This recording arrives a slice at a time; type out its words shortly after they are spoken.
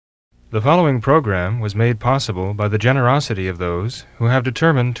The following program was made possible by the generosity of those who have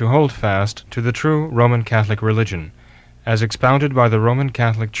determined to hold fast to the true Roman Catholic religion, as expounded by the Roman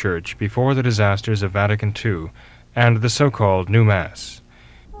Catholic Church before the disasters of Vatican II and the so-called New Mass.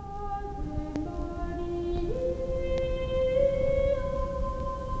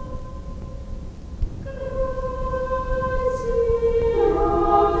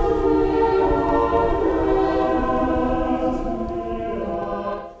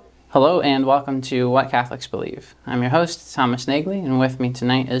 Hello and welcome to What Catholics Believe. I'm your host, Thomas Nagley, and with me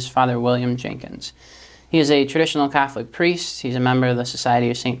tonight is Father William Jenkins. He is a traditional Catholic priest. He's a member of the Society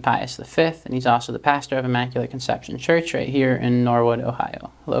of St. Pius V, and he's also the pastor of Immaculate Conception Church right here in Norwood,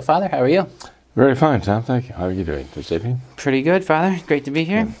 Ohio. Hello, Father. How are you? Very fine, Tom. Thank you. How are you doing this evening? Pretty good, Father. Great to be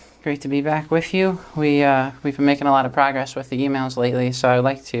here. Yeah. Great to be back with you. We've been making a lot of progress with the emails lately, so I'd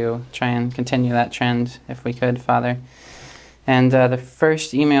like to try and continue that trend if we could, Father. And the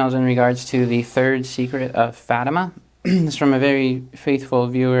first email is in regards to the third secret of Fatima. It's from a very faithful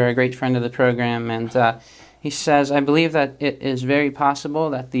viewer, a great friend of the program, and he says, I believe that it is very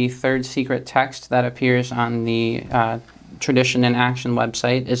possible that the third secret text that appears on the Tradition in Action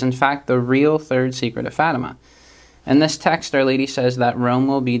website is in fact the real third secret of Fatima. In this text, Our Lady says that Rome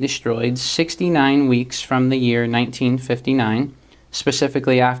will be destroyed 69 weeks from the year 1959,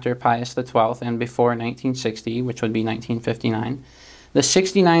 specifically after Pius XII and before 1960, which would be 1959. The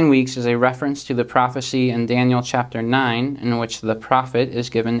 69 weeks is a reference to the prophecy in Daniel chapter 9, in which the prophet is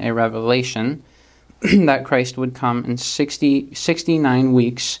given a revelation that Christ would come in 69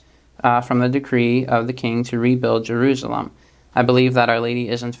 weeks from the decree of the king to rebuild Jerusalem. I believe that Our Lady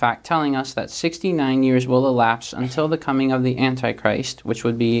is in fact telling us that 69 years will elapse until the coming of the Antichrist, which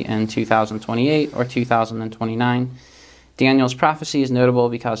would be in 2028 or 2029. Daniel's prophecy is notable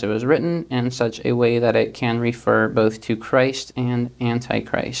because it was written in such a way that it can refer both to Christ and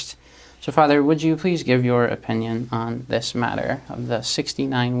Antichrist. So, Father, would you please give your opinion on this matter of the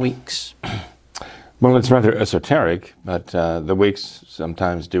 69 weeks? Well, it's rather esoteric, but the weeks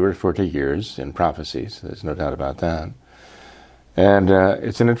sometimes do refer to years in prophecies. There's no doubt about that. And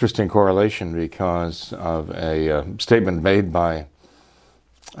it's an interesting correlation because of a statement made by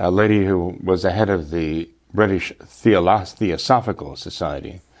a lady who was the head of the British Theosophical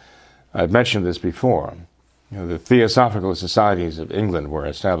Society. I've mentioned this before. The Theosophical Societies of England were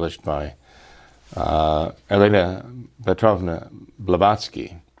established by Elena Petrovna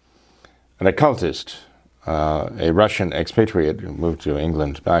Blavatsky, an occultist, a Russian expatriate who moved to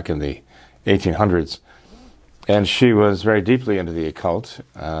England back in the 1800s. And she was very deeply into the occult.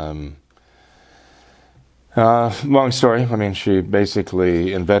 Long story. I mean, she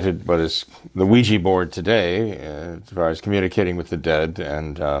basically invented what is the Ouija board today, as far as communicating with the dead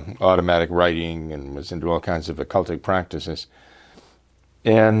and automatic writing, and was into all kinds of occultic practices.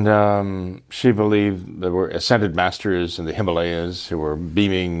 And she believed there were ascended masters in the Himalayas who were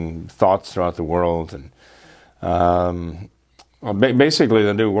beaming thoughts throughout the world. And basically,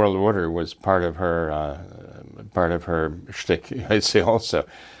 the New World Order was part of her shtick, I'd say also.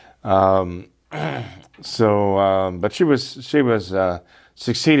 But she was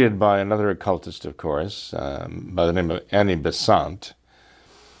succeeded by another occultist, of course, by the name of Annie Besant.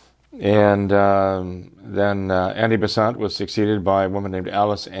 And then Annie Besant was succeeded by a woman named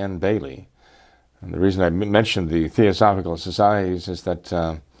Alice Ann Bailey. And the reason I mentioned the Theosophical Societies is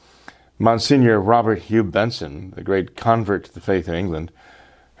that Monsignor Robert Hugh Benson, the great convert to the faith in England,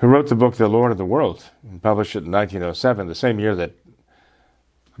 who wrote the book The Lord of the World, and published it in 1907, the same year that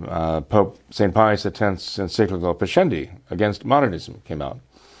Pope St. Pius X's encyclical Pascendi against modernism came out.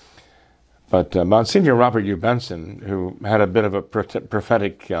 But Monsignor Robert Hugh Benson, who had a bit of a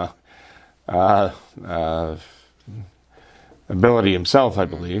prophetic ability himself, I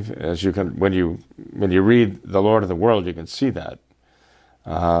believe, as you can when you read The Lord of the World, you can see that,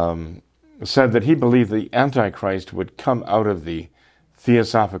 said that he believed the Antichrist would come out of the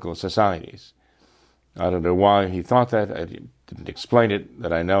Theosophical Societies. I don't know why he thought that. I didn't explain it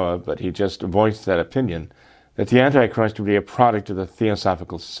that I know of, but he just voiced that opinion that the Antichrist would be a product of the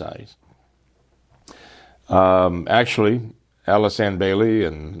Theosophical Societies. Actually, Alice Ann Bailey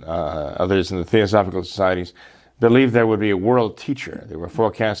and others in the Theosophical Societies believed there would be a world teacher. They were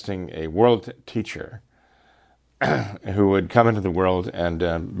forecasting a world teacher who would come into the world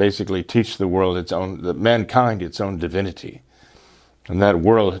and basically teach the world mankind its own divinity. And that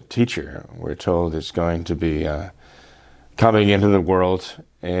world teacher, we're told, is going to be coming into the world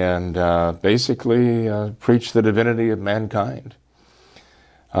and basically preach the divinity of mankind.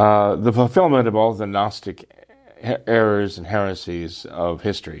 The fulfillment of all the Gnostic errors and heresies of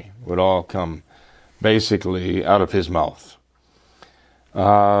history would all come basically out of his mouth.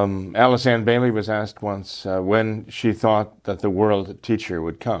 Alice Ann Bailey was asked once when she thought that the world teacher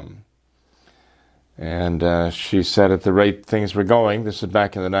would come. And she said at the rate things were going, this is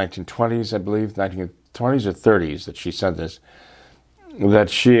back in the 1920s, I believe, 1920s or 30s that she said this, that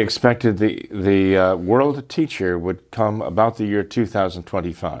she expected the world teacher would come about the year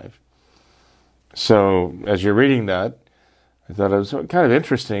 2025. So as you're reading that, I thought it was kind of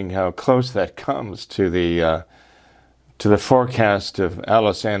interesting how close that comes to the forecast of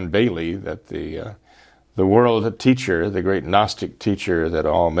Alice Ann Bailey, that the world teacher, the great Gnostic teacher that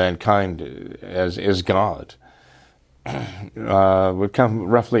all mankind is God, would come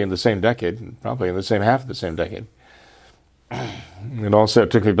roughly in the same decade, probably in the same half of the same decade. It also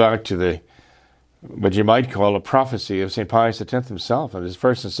took me back to what you might call a prophecy of St. Pius X himself in his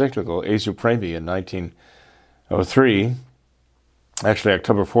first encyclical, Jesu Primi, in 1903, actually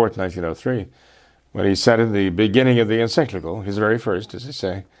October 4th, 1903, when he said in the beginning of the encyclical, his very first, as they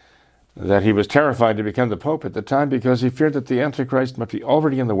say, that he was terrified to become the Pope at the time because he feared that the Antichrist might be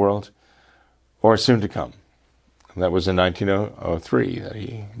already in the world or soon to come. And that was in 1903 that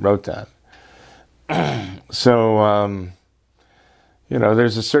he wrote that. So,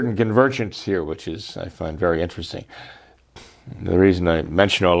 there's a certain convergence here, which I find very interesting. The reason I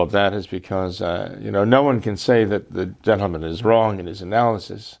mention all of that is because, no one can say that the gentleman is wrong in his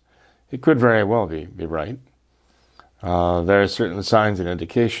analysis. He could very well be right. There are certain signs and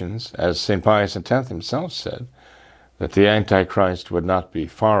indications, as St. Pius X himself said, that the Antichrist would not be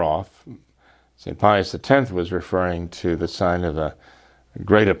far off. St. Pius X was referring to the sign of a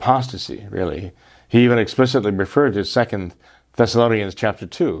great apostasy, really. He even explicitly referred to 2 Thessalonians chapter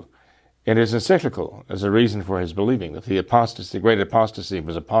 2 in his encyclical as a reason for his believing that the great apostasy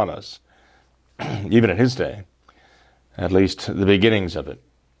was upon us, even in his day, at least the beginnings of it.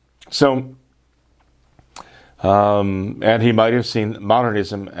 So, and he might have seen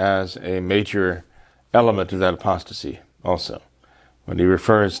modernism as a major element of that apostasy also, when he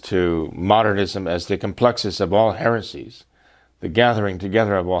refers to modernism as the complexus of all heresies, the gathering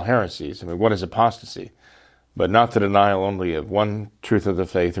together of all heresies. I mean, what is apostasy? But not the denial only of one truth of the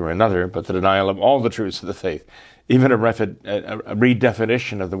faith or another, but the denial of all the truths of the faith, even a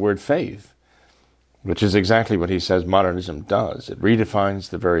redefinition of the word faith, which is exactly what he says modernism does. It redefines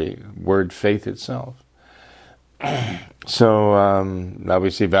the very word faith itself. So now we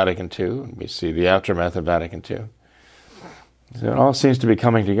see Vatican II, and we see the aftermath of Vatican II. So it all seems to be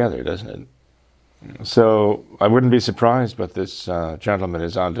coming together, doesn't it? So I wouldn't be surprised, but this gentleman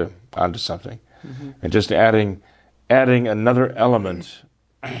is onto something. Mm-hmm. And just adding another element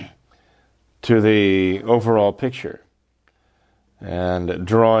to the overall picture and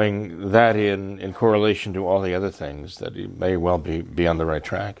drawing that in correlation to all the other things, that he may well be on the right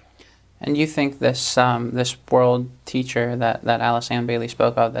track. And you think this world teacher that Alice Ann Bailey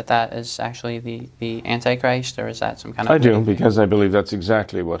spoke of, that is actually the Antichrist, or is that some kind of... I do, because I believe that's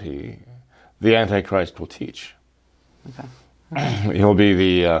exactly what the Antichrist will teach. Okay. He'll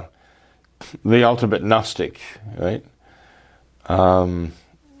be the ultimate Gnostic, right?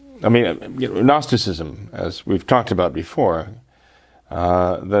 Gnosticism, as we've talked about before,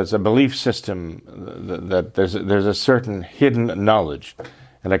 there's a belief system that there's a certain hidden knowledge,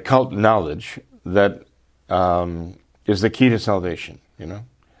 an occult knowledge that is the key to salvation,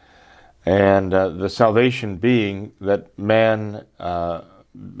 and the salvation being that man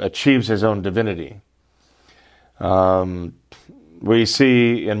achieves his own divinity. We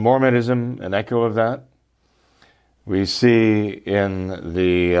see in Mormonism an echo of that. We see in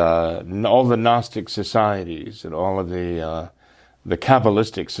all the Gnostic societies and all of the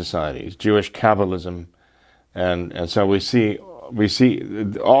Kabbalistic societies, Jewish Kabbalism, and so we see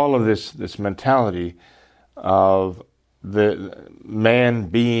all of this mentality of the man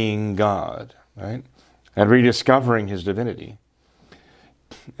being God, right, and rediscovering his divinity.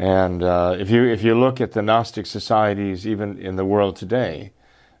 And if you look at the Gnostic societies, even in the world today,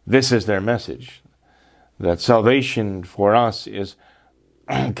 this is their message, that salvation for us is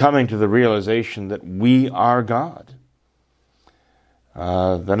coming to the realization that we are God.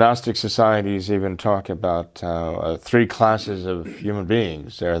 The Gnostic societies even talk about three classes of human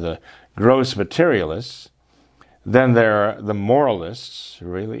beings. There are the gross materialists, then there are the moralists,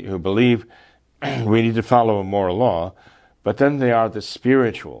 really, who believe we need to follow a moral law, but then there are the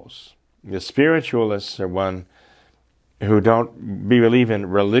spirituals. The spiritualists are one who don't believe in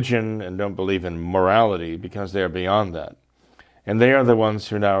religion and don't believe in morality because they are beyond that. And they are the ones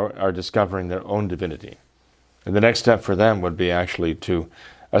who now are discovering their own divinity. And the next step for them would be actually to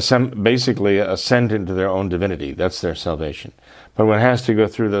basically ascend into their own divinity. That's their salvation. But one has to go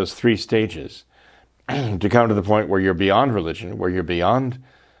through those three stages to come to the point where you're beyond religion, where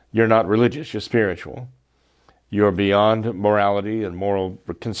you're not religious, you're spiritual. You're beyond morality and moral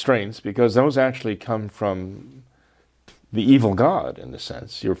constraints, because those actually come from the evil God, in a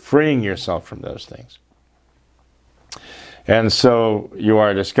sense. You're freeing yourself from those things. And so you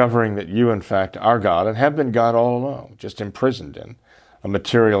are discovering that you, in fact, are God, and have been God all along, just imprisoned in a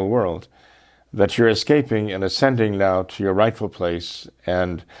material world, that you're escaping and ascending now to your rightful place,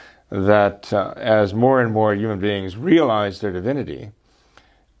 and that as more and more human beings realize their divinity,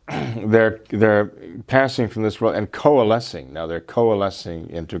 they're passing from this world and coalescing. Now they're coalescing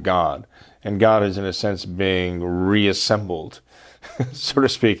into God, and God is, in a sense, being reassembled, so to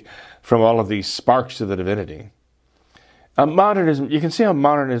speak, from all of these sparks of the divinity. Modernism, you can see how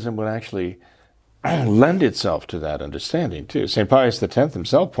modernism would actually lend itself to that understanding too. St. Pius X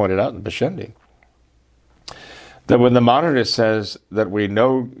himself pointed out in Pascendi that when the modernist says that we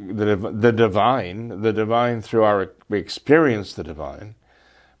know the divine through we experience the divine,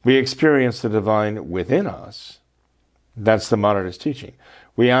 we experience the divine within us. That's the modernist teaching.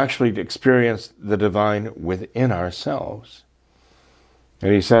 We actually experience the divine within ourselves.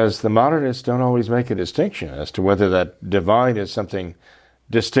 And he says the modernists don't always make a distinction as to whether that divine is something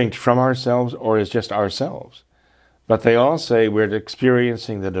distinct from ourselves or is just ourselves. But they all say we're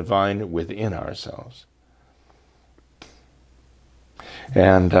experiencing the divine within ourselves.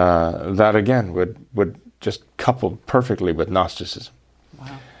 And that, again, would just couple perfectly with Gnosticism.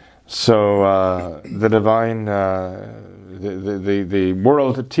 Wow. So the divine, the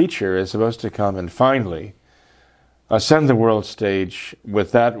world teacher is supposed to come and finally ascend the world stage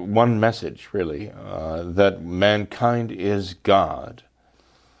with that one message, really, that mankind is God,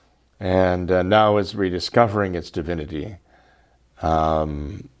 and now is rediscovering its divinity,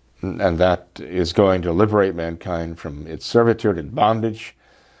 and that is going to liberate mankind from its servitude and bondage,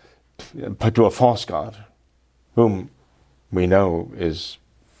 but to a false God, whom we know is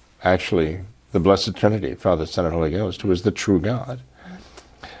actually the Blessed Trinity, Father, Son, and Holy Ghost, who is the true God.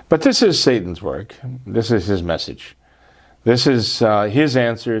 But this is Satan's work. This is his message. This is his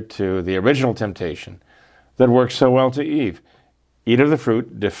answer to the original temptation that worked so well to Eve. Eat of the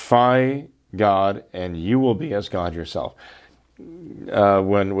fruit, defy God, and you will be as God yourself.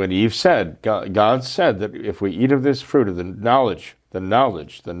 When Eve said, God said that if we eat of this fruit of the knowledge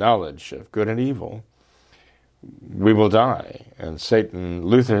of good and evil, we will die. And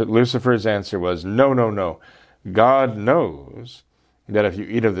Lucifer's answer was, no, no, no. God knows that if you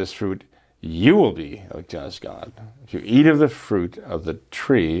eat of this fruit, you will be as God. If you eat of the fruit of the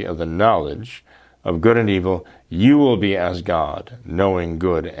tree of the knowledge of good and evil, you will be as God, knowing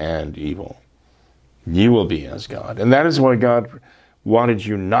good and evil. You will be as God. And that is why God wanted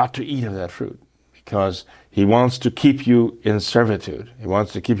you not to eat of that fruit, because he wants to keep you in servitude. He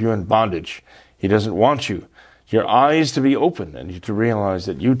wants to keep you in bondage. He doesn't want your eyes to be open and you to realize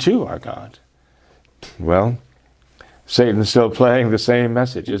that you too are God. Well, Satan's still playing the same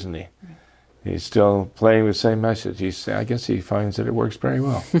message, isn't he? He's still playing the same message. I guess he finds that it works very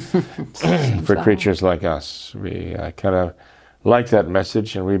well for creatures like us. We kind of like that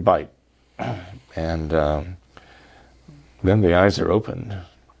message, and we bite. And then the eyes are opened.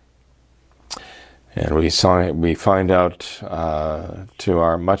 And we find out,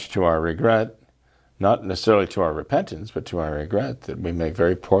 much to our regret, not necessarily to our repentance, but to our regret, that we make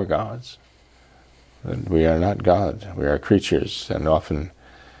very poor gods. That we are not God. We are creatures, and often,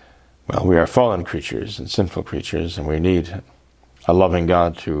 we are fallen creatures and sinful creatures, and we need a loving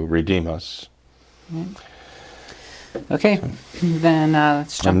God to redeem us. Okay, then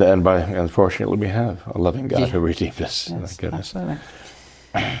let's jump. Unfortunately, we have a loving God who redeemed us. Yes, Thank goodness. Absolutely.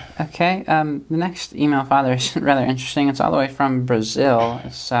 Okay, the next email, Father, is rather interesting. It's all the way from Brazil.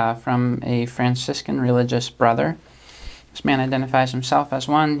 It's from a Franciscan religious brother. This man identifies himself as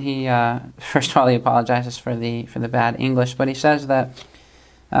one. He first of all, he apologizes for the bad English, but he says that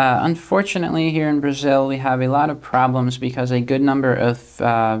unfortunately here in Brazil we have a lot of problems because a good number of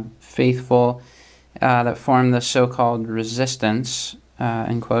faithful that form the so-called resistance,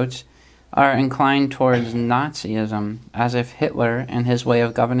 in quotes, are inclined towards Nazism, as if Hitler and his way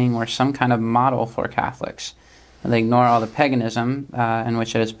of governing were some kind of model for Catholics. They ignore all the paganism in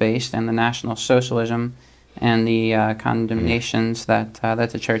which it is based, and the National Socialism, and the condemnations that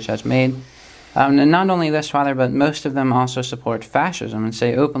the Church has made. And not only this, Father, but most of them also support fascism and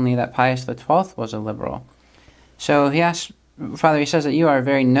say openly that Pius XII was a liberal. So he asks, Father, he says that you are a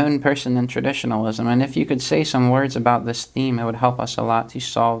very known person in traditionalism, and if you could say some words about this theme, it would help us a lot to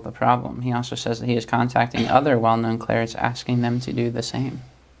solve the problem. He also says that he is contacting other well-known clerics, asking them to do the same.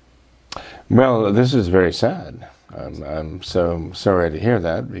 Well, this is very sad. I'm so sorry to hear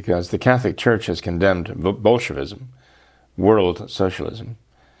that, because the Catholic Church has condemned Bolshevism, world socialism,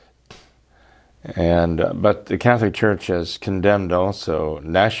 and but the Catholic Church has condemned also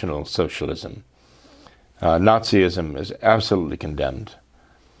National Socialism. Nazism is absolutely condemned.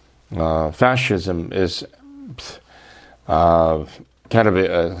 Fascism is kind of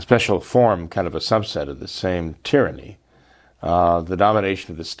a special form, kind of a subset of the same tyranny. The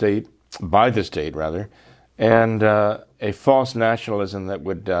domination of the state, by the state rather, and a false nationalism that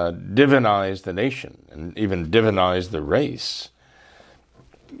would divinize the nation and even divinize the race,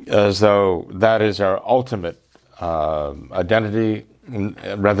 as though that is our ultimate identity,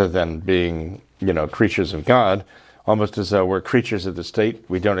 rather than being, creatures of God, almost as though we're creatures of the state.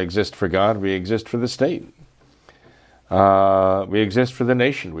 We don't exist for God, we exist for the state. We exist for the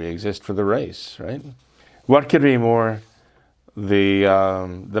nation, we exist for the race, right? What could be more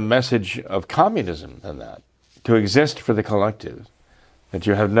the message of communism than that? To exist for the collective, that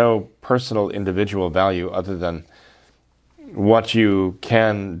you have no personal individual value other than what you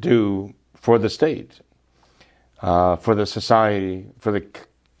can do for the state, for the society, for the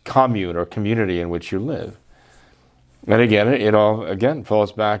commune or community in which you live. And again, it all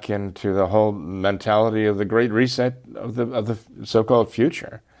falls back into the whole mentality of the Great Reset of the so-called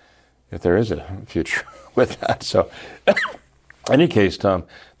future, if there is a future with that. So, in any case, Tom,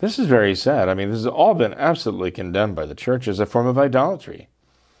 this is very sad. I mean, this has all been absolutely condemned by the Church as a form of idolatry.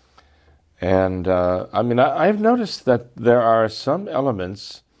 And I've noticed that there are some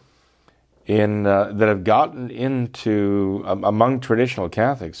elements that have gotten into among traditional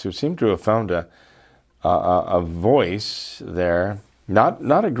Catholics who seem to have found a voice there,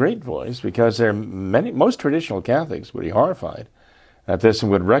 not a great voice, because most traditional Catholics would be horrified at this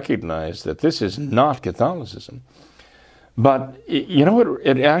and would recognize that this is not Catholicism. But you know what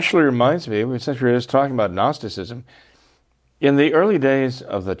it actually reminds me of, since we were just talking about Gnosticism. In the early days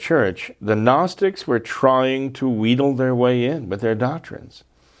of the Church, the Gnostics were trying to wheedle their way in with their doctrines.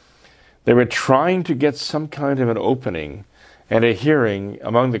 They were trying to get some kind of an opening and a hearing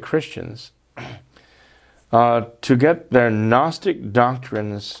among the Christians to get their Gnostic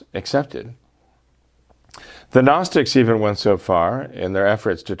doctrines accepted. The Gnostics even went so far in their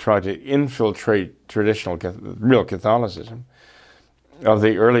efforts to try to infiltrate traditional, real Catholicism of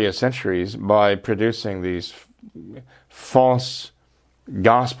the earliest centuries by producing these false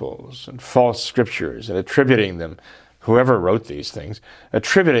gospels and false scriptures and attributing them, whoever wrote these things,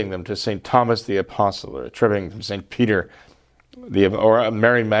 attributing them to St. Thomas the Apostle or attributing them to St. Peter or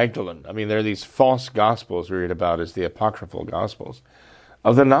Mary Magdalene. I mean, there are these false gospels we read about as the apocryphal gospels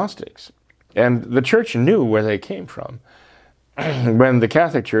of the Gnostics. And the Church knew where they came from. When the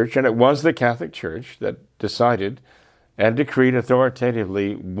Catholic Church, and it was the Catholic Church that decided and decreed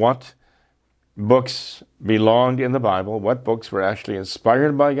authoritatively what books belonged in the Bible, what books were actually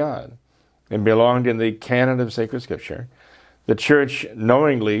inspired by God and belonged in the canon of sacred Scripture, the Church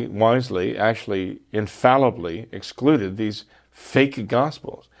knowingly, wisely, actually infallibly excluded these fake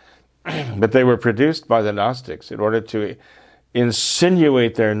gospels. But they were produced by the Gnostics in order to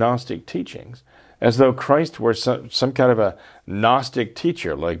insinuate their Gnostic teachings, as though Christ were some kind of a Gnostic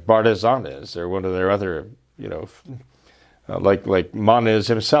teacher, like Bardezanes or one of their other, like Manes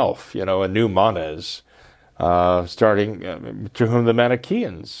himself, a new Manes, starting to whom the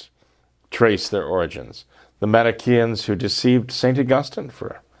Manichaeans trace their origins. The Manichaeans who deceived St. Augustine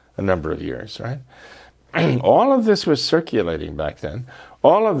for a number of years, right? All of this was circulating back then.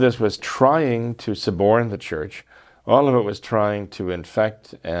 All of this was trying to suborn the Church. All of it was trying to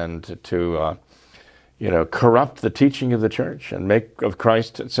infect and to, corrupt the teaching of the Church and make of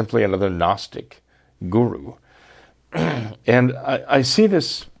Christ simply another Gnostic guru. And I see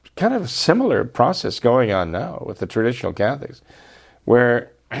this kind of similar process going on now with the traditional Catholics,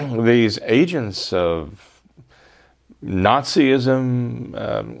 where these agents of Nazism,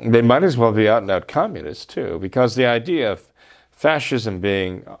 they might as well be out-and-out communists too, because the idea of fascism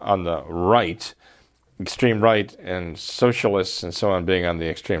being on the right, extreme right, and socialists and so on being on the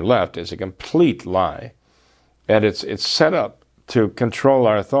extreme left is a complete lie. And it's set up to control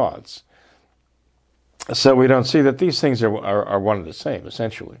our thoughts. So we don't see that these things are one and the same,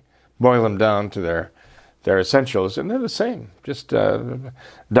 essentially. Boil them down to their essentials, and they're the same. Just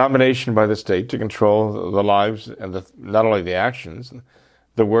domination by the state to control the lives and not only the actions,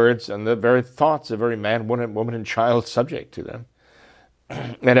 the words, and the very thoughts of every man, woman, and child subject to them.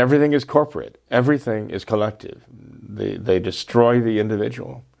 And everything is corporate. Everything is collective. They destroy the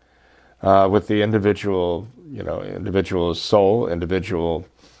individual with the individual, individual soul, individual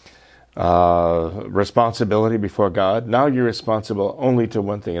responsibility before God. Now you're responsible only to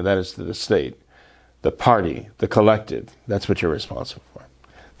one thing, and that is to the state. the party, the collective. That's what you're responsible for.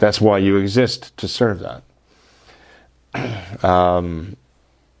 That's why you exist, to serve that.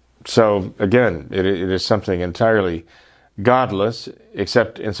 So again, it is something entirely godless,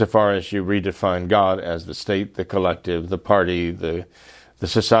 except insofar as you redefine God as the state, the collective, the party, the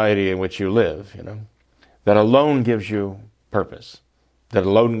society in which you live. That alone gives you purpose. That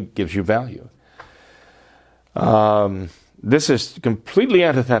alone gives you value. This is completely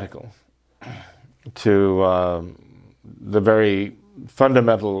antithetical to the very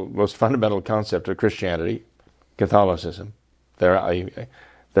most fundamental concept of Christianity, Catholicism.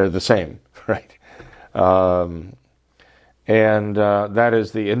 They're the same, right? And that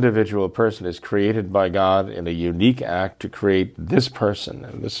is, the individual person is created by God in a unique act to create this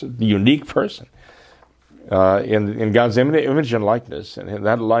person, this unique person, in God's image and likeness, and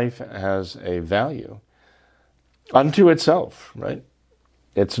that life has a value unto itself, right?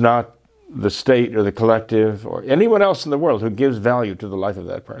 It's not the state or the collective or anyone else in the world who gives value to the life of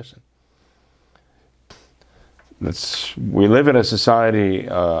that person. We live in a society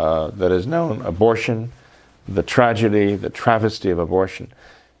that has known abortion, the tragedy, the travesty of abortion,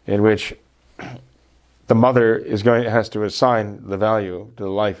 in which the mother has to assign the value to the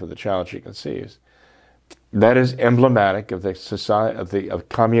life of the child she conceives. That is emblematic of the society, of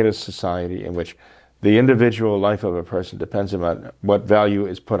communist society, in which the individual life of a person depends on what value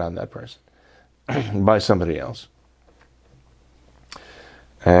is put on that person by somebody else.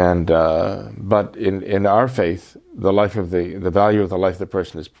 And but in our faith, the value of the life of the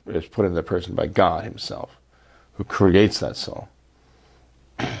person is put in the person by God Himself, who creates that soul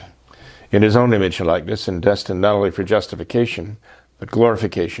in His own image and likeness, and destined not only for justification, but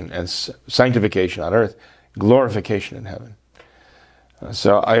glorification and sanctification on earth, glorification in heaven.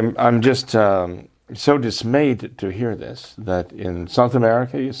 So I'm just so dismayed to hear this, that in South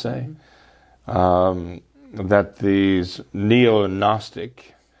America, you say, that these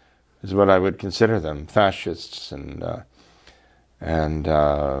neo-Gnostic, is what I would consider them, fascists and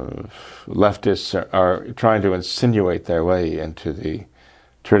leftists are trying to insinuate their way into the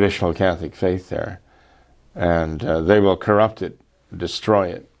traditional Catholic faith there, and they will corrupt it, destroy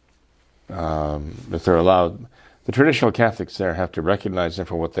it, if they're allowed. The traditional Catholics there have to recognize them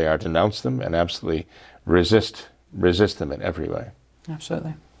for what they are, denounce them, and absolutely resist them in every way.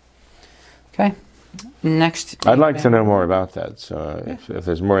 Absolutely. Okay. Next. I'd like to know more about that. So if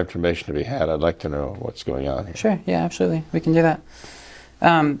there's more information to be had, I'd like to know what's going on here. Sure. Yeah, absolutely. We can do that.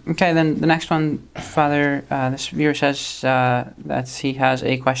 Okay, then the next one, Father, this viewer says that he has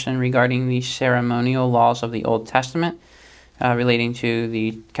a question regarding the ceremonial laws of the Old Testament relating to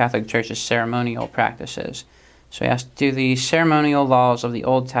the Catholic Church's ceremonial practices. So he asked, do the ceremonial laws of the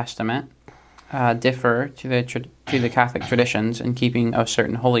Old Testament differ to the Catholic traditions in keeping of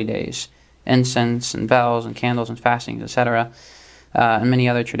certain holy days, incense and bells and candles and fastings, etc., and many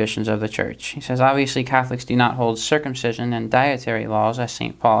other traditions of the Church? He says, obviously Catholics do not hold circumcision and dietary laws, as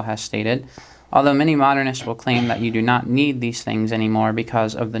St. Paul has stated, although many modernists will claim that you do not need these things anymore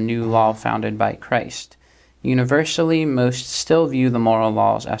because of the new law founded by Christ. Universally, most still view the moral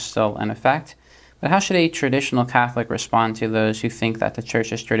laws as still in effect. But how should a traditional Catholic respond to those who think that the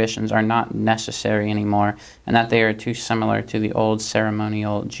Church's traditions are not necessary anymore and that they are too similar to the old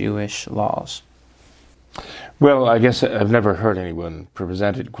ceremonial Jewish laws? Well, I guess I've never heard anyone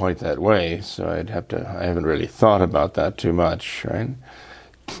present it quite that way, so I haven't really thought about that too much, right?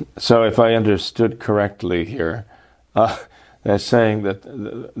 So if I understood correctly here, they're saying that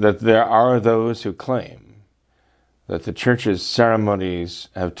there are those who claim that the Church's ceremonies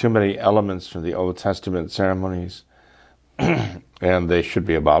have too many elements from the Old Testament ceremonies, and they should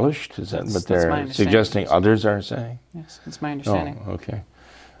be abolished. Is that what they're suggesting others are saying? Yes, that's my understanding. Oh, okay.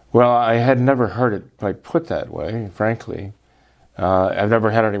 Well, I had never heard it quite put that way, frankly. I've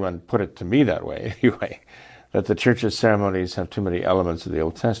never had anyone put it to me that way, anyway, that the Church's ceremonies have too many elements of the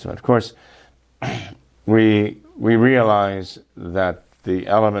Old Testament. Of course, we realize that the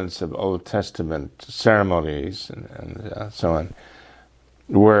elements of Old Testament ceremonies and so on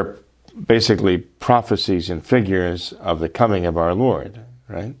were basically prophecies and figures of the coming of our Lord,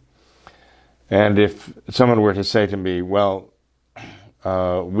 right? And if someone were to say to me, well,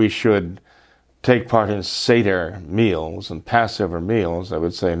 we should take part in Seder meals and Passover meals, I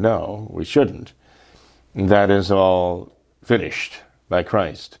would say, no, we shouldn't. That is all finished by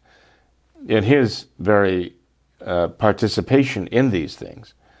Christ. In His very participation in these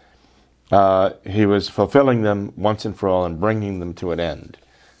things, He was fulfilling them once and for all and bringing them to an end,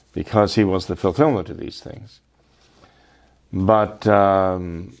 because He was the fulfillment of these things. But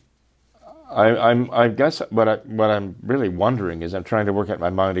I guess what I'm really wondering is, I'm trying to work out in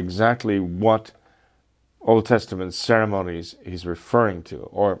my mind exactly what Old Testament ceremonies he's referring to,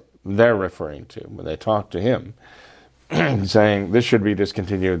 or they're referring to when they talk to him, saying this should be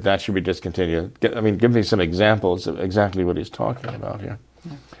discontinued, that should be discontinued. Give me some examples of exactly what he's talking about here.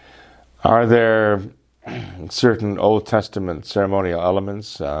 Yeah. Are there certain Old Testament ceremonial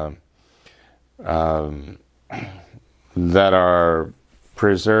elements that are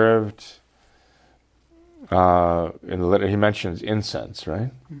preserved? In the letter, he mentions incense,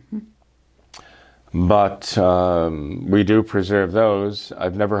 right? Mm-hmm. But we do preserve those.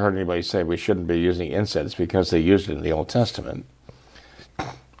 I've never heard anybody say we shouldn't be using incense because they used it in the Old Testament.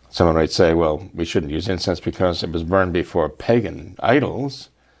 Someone might say, well, we shouldn't use incense because it was burned before pagan idols,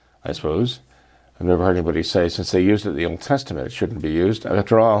 I suppose. I've never heard anybody say, since they used it in the Old Testament, it shouldn't be used.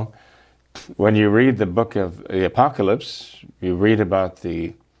 After all, when you read the book of the Apocalypse, you read about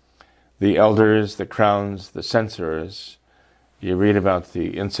the elders, the crowns, the censers. You read about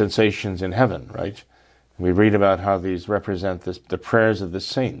the incensations in heaven, right? We read about how these represent the prayers of the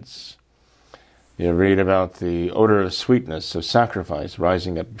saints. You read about the odor of sweetness of sacrifice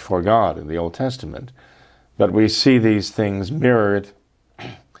rising up before God in the Old Testament. But we see these things mirrored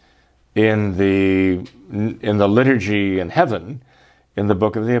in the liturgy in heaven in the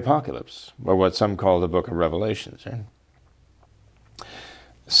book of the Apocalypse, or what some call the book of Revelations, right?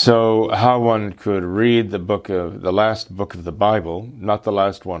 So how one could read the last book of the Bible, not the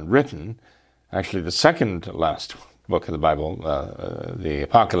last one written, actually the second last book of the Bible, the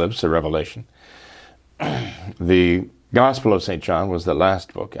Apocalypse, the Revelation. The Gospel of St. John was the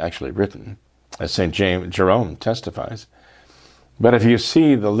last book actually written, as St. Jerome testifies. But if you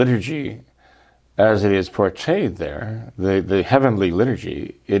see the liturgy as it is portrayed there, the heavenly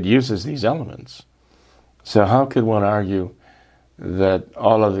liturgy, it uses these elements. So how could one argue that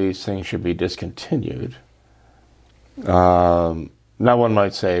all of these things should be discontinued? Now one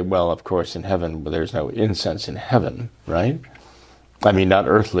might say, well, of course, in heaven, there's no incense in heaven, right? I mean, not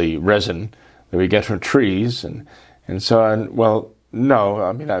earthly resin that we get from trees and so on. Well, no,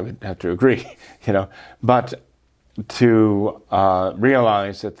 I mean, I would have to agree, but to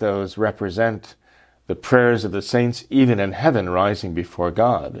realize that those represent the prayers of the saints, even in heaven, rising before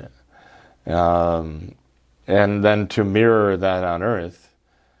God, and then to mirror that on earth,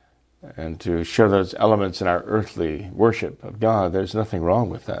 and to show those elements in our earthly worship of God, there's nothing wrong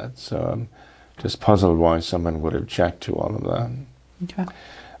with that. So I'm just puzzled why someone would object to all of that. Okay.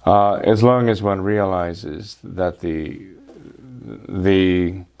 As long as one realizes that the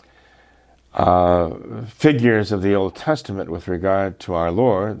figures of the Old Testament with regard to our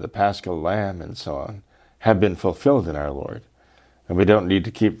Lord, the Paschal Lamb and so on, have been fulfilled in our Lord. And we don't need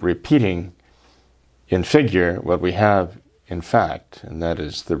to keep repeating in figure what we have in fact, and that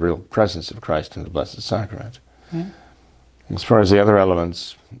is the real presence of Christ in the Blessed Sacrament. Yeah. As far as the other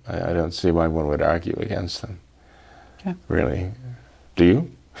elements, I don't see why one would argue against them. Okay. Really. Do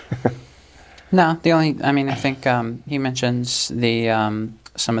you? No, I think he mentions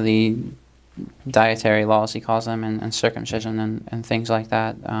some of the dietary laws, he calls them, and circumcision and things like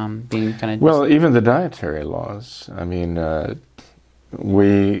that, being kind of... Well, even the dietary laws, I mean,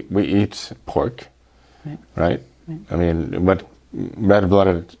 we eat pork, right? I mean, what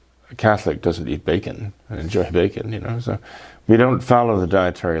red-blooded Catholic doesn't eat bacon and enjoy bacon, so we don't follow the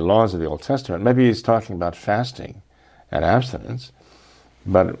dietary laws of the Old Testament. Maybe he's talking about fasting and abstinence,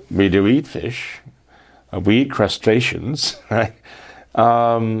 but we do eat fish, we eat crustaceans, right?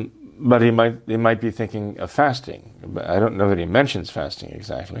 But he might be thinking of fasting. I don't know that he mentions fasting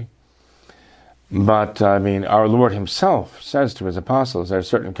exactly. But, I mean, our Lord himself says to his apostles, there are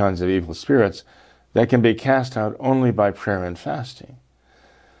certain kinds of evil spirits that can be cast out only by prayer and fasting.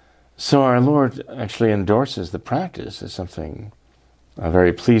 So our Lord actually endorses the practice as something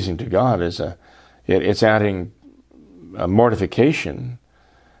very pleasing to God. It's adding mortification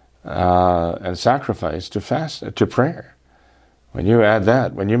and sacrifice to prayer. When you add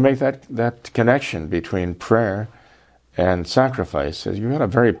that, when you make that connection between prayer and sacrifice, you've got a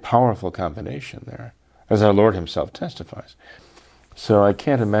very powerful combination there, as our Lord himself testifies. So I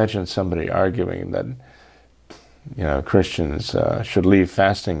can't imagine somebody arguing that, Christians should leave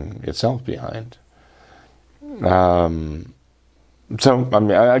fasting itself behind. So, I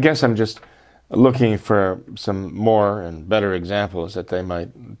mean, I guess I'm just looking for some more and better examples that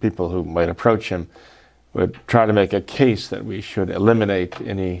people who might approach him would try to make a case that we should eliminate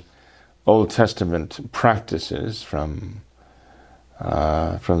any Old Testament practices from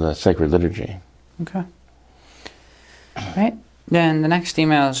the sacred liturgy. Okay. All right. Then the next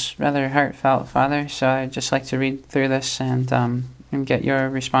email is rather heartfelt, Father, so I'd just like to read through this and get your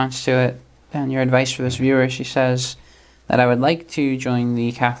response to it and your advice for this viewer. She says, that I would like to join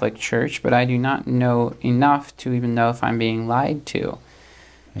the Catholic Church, but I do not know enough to even know if I'm being lied to.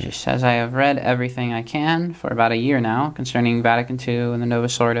 She says, I have read everything I can for about a year now concerning Vatican II and the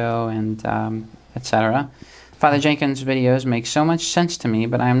Novus Ordo and etc. Father Jenkins' videos make so much sense to me,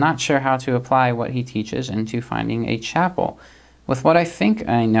 but I am not sure how to apply what he teaches into finding a chapel. With what I think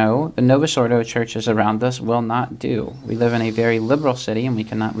I know, the Novus Ordo churches around us will not do. We live in a very liberal city and we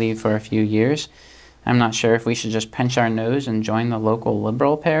cannot leave for a few years. I'm not sure if we should just pinch our nose and join the local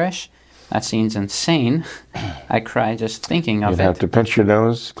liberal parish. That seems insane. I cry just thinking of it. You'd have to pinch your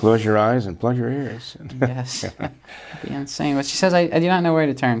nose, close your eyes, and plug your ears. Yes, it'd be insane. But she says, I do not know where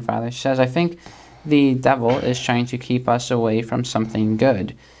to turn, Father. She says, I think the devil is trying to keep us away from something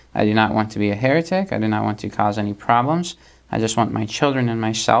good. I do not want to be a heretic. I do not want to cause any problems. I just want my children and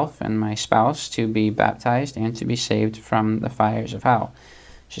myself and my spouse to be baptized and to be saved from the fires of hell.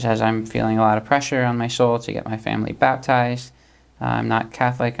 She says, I'm feeling a lot of pressure on my soul to get my family baptized. I'm not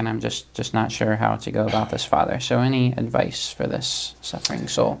Catholic, and I'm just not sure how to go about this, Father. So any advice for this suffering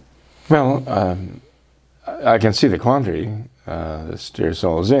soul? Well, I can see the quandary this dear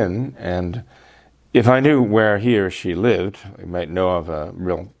soul is in, and if I knew where he or she lived, we might know of a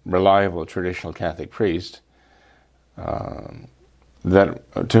real reliable traditional Catholic priest that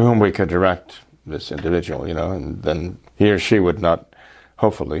to whom we could direct this individual, and then he or she would not,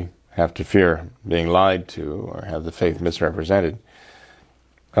 hopefully, have to fear being lied to or have the faith misrepresented.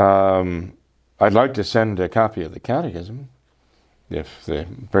 I'd like to send a copy of the Catechism, if the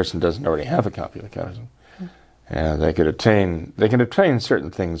person doesn't already have a copy of the Catechism. And they can obtain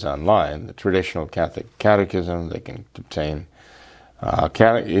certain things online, the traditional Catholic Catechism. They can obtain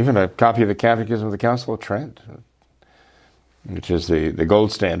even a copy of the Catechism of the Council of Trent, which is the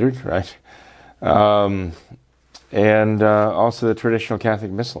gold standard, right? And also the traditional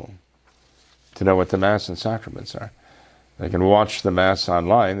Catholic Missal, to know what the Mass and sacraments are. They can watch the Mass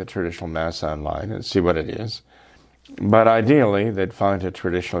online, the traditional Mass online, and see what it is. But ideally, they'd find a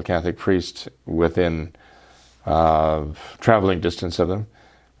traditional Catholic priest within traveling distance of them,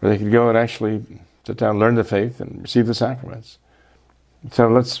 where they could go and actually sit down, learn the faith, and receive the sacraments. So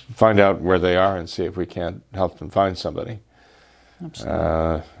let's find out where they are and see if we can't help them find somebody.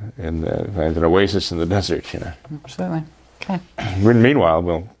 Absolutely. Find an oasis in the desert, Absolutely. Okay. Meanwhile,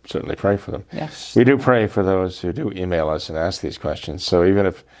 we'll certainly pray for them. Yes. We do pray for those who do email us and ask these questions. So even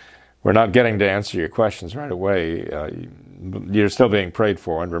if we're not getting to answer your questions right away, you're still being prayed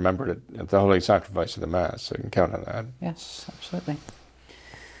for and remembered at the Holy Sacrifice of the Mass. So you can count on that. Yes, absolutely.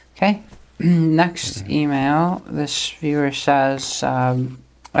 Okay. Next email. This viewer says,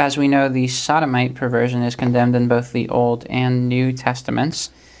 as we know, the sodomite perversion is condemned in both the Old and New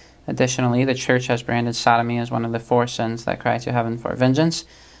Testaments. Additionally, the Church has branded sodomy as one of the 4 sins that cry to heaven for vengeance.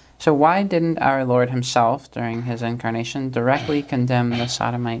 So why didn't our Lord himself, during his incarnation, directly condemn the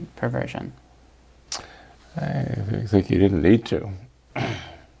sodomite perversion? I think he didn't need to.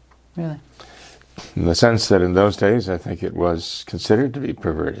 Really? In the sense that in those days, I think it was considered to be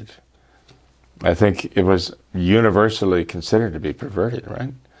perverted. I think it was universally considered to be perverted,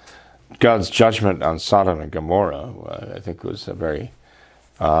 right? God's judgment on Sodom and Gomorrah, I think, was a very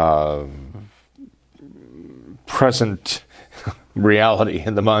present reality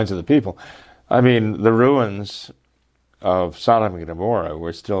in the minds of the people. I mean, the ruins of Sodom and Gomorrah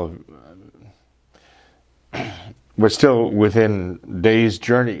were still within days'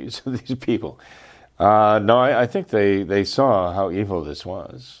 journeys of these people. No, I think they saw how evil this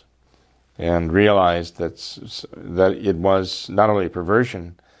was and realized that it was not only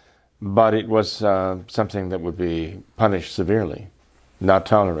perversion, but it was something that would be punished severely, not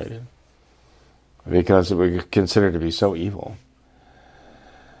tolerated, because it was considered to be so evil.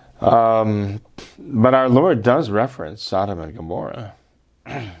 But our Lord does reference Sodom and Gomorrah,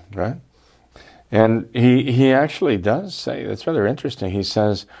 right? And he actually does say, that's rather interesting, he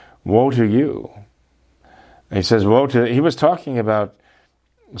says, woe to you. He says, he was talking about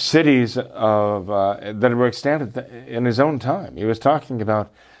cities that were extant in his own time. He was talking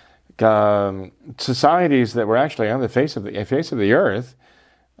about societies that were actually on the face of the earth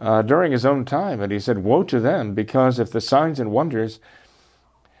during his own time. And he said, woe to them, because if the signs and wonders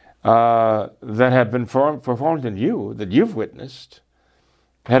that have been performed in you, that you've witnessed,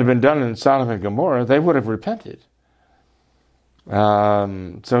 had been done in Sodom and Gomorrah, they would have repented.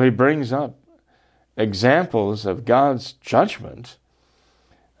 So he brings up examples of God's judgment,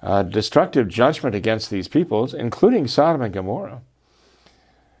 destructive judgment against these peoples, including Sodom and Gomorrah,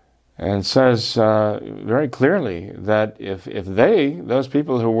 and says very clearly that if those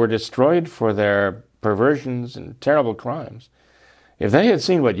people who were destroyed for their perversions and terrible crimes, if they had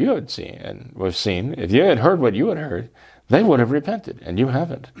seen what you had seen, if you had heard what you had heard, they would have repented, and you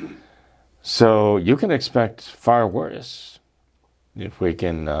haven't. So you can expect far worse if we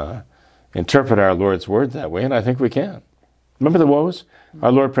can interpret our Lord's word that way, and I think we can. Remember the woes?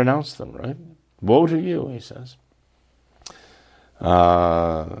 Our Lord pronounced them, right? Woe to you, he says.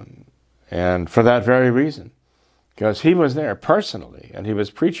 And for that very reason, because he was there personally, and he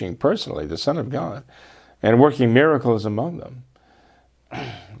was preaching personally, the Son of God, and working miracles among them.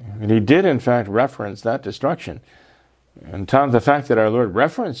 And he did, in fact, reference that destruction. And Tom, the fact that our Lord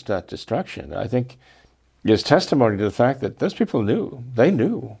referenced that destruction, I think, is testimony to the fact that those people knew. They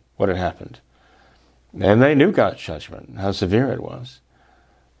knew what had happened. And they knew God's judgment, how severe it was.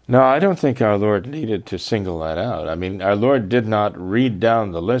 No, I don't think our Lord needed to single that out. I mean, our Lord did not read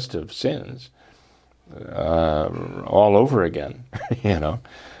down the list of sins all over again, you know.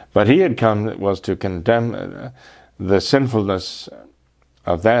 But he had come was to condemn the sinfulness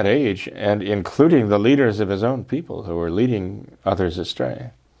of that age, and including the leaders of his own people who were leading others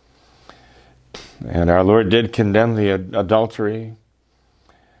astray. And our Lord did condemn the adultery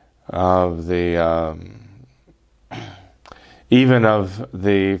of the even of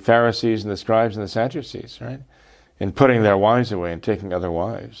the Pharisees and the scribes and the Sadducees, right? In putting their wives away and taking other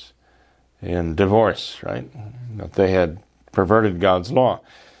wives. In divorce, right? That they had perverted God's law.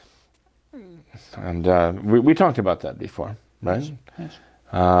 And we talked about that before, right? Yes. Yes.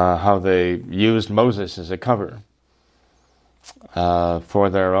 How they used Moses as a cover for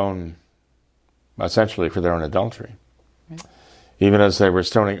their own, essentially for their own adultery. Right. Even as they were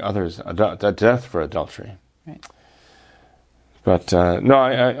stoning others to death for adultery. Right. But no,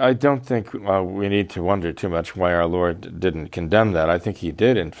 I don't think we need to wonder too much why our Lord didn't condemn that. I think he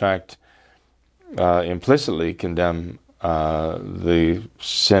did, in fact, implicitly condemn the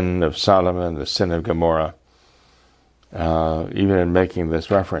sin of Sodom and the sin of Gomorrah, even in making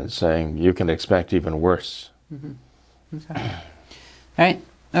this reference, saying you can expect even worse. Mm-hmm. Okay. All right.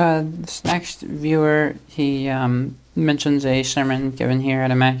 This next viewer, he mentions a sermon given here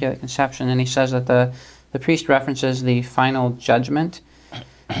at Immaculate Conception, and he says that the priest references the final judgment,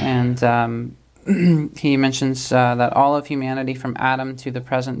 and he mentions that all of humanity from Adam to the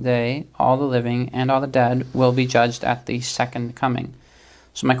present day, all the living and all the dead, will be judged at the second coming.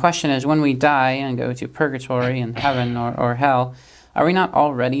 So my question is, when we die and go to purgatory and heaven or hell, are we not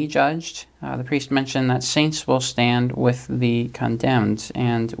already judged? The priest mentioned that saints will stand with the condemned,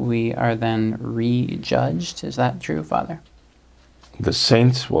 and we are then re-judged. Is that true, Father? The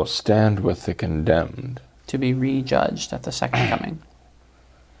saints will stand with the condemned. To be re-judged at the second coming.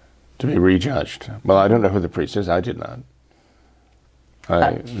 To be re-judged. Well, I don't know who the priest is. I did not.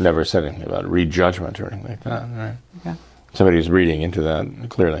 I never said anything about re-judgment or anything like that. Right? Okay. Somebody's reading into that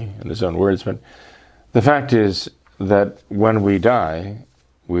clearly in his own words. But the fact is that when we die,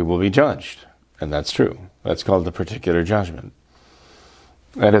 we will be judged. And that's true. That's called the particular judgment.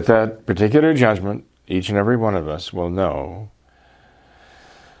 And at that particular judgment, each and every one of us will know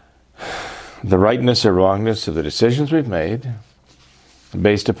the rightness or wrongness of the decisions we've made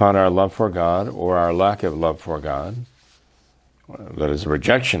based upon our love for God or our lack of love for God. That is a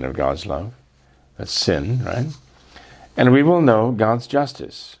rejection of God's love. That's sin, right? And we will know God's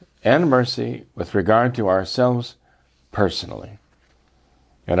justice and mercy with regard to ourselves personally.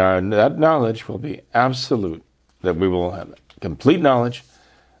 And that knowledge will be absolute, that we will have complete knowledge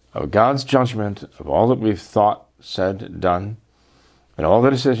of God's judgment, of all that we've thought, said, done, and all the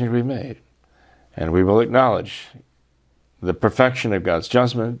decisions we've made. And we will acknowledge the perfection of God's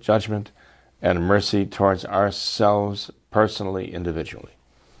judgment and mercy towards ourselves personally, individually.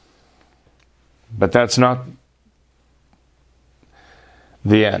 But that's not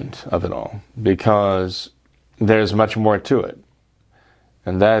the end of it all, because there's much more to it.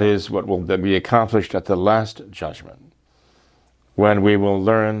 And that is what will be accomplished at the last judgment, when we will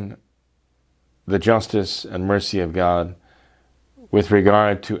learn the justice and mercy of God with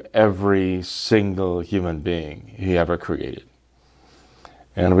regard to every single human being he ever created.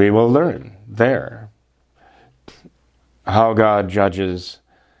 And we will learn there how God judges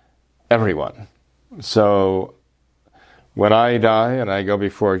everyone. So when I die and I go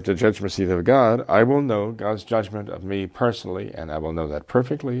before the judgment seat of God, I will know God's judgment of me personally, and I will know that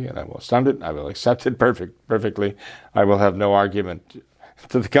perfectly, and I will stand it, I will accept it perfectly. I will have no argument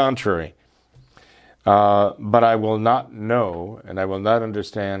to the contrary. But I will not know, and I will not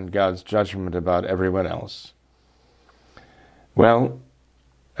understand God's judgment about everyone else. Well,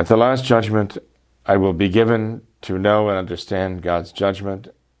 at the last judgment, I will be given to know and understand God's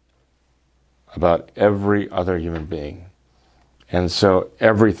judgment about every other human being. And so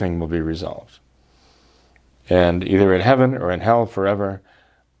everything will be resolved. And either in heaven or in hell forever,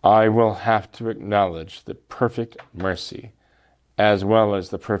 I will have to acknowledge the perfect mercy as well as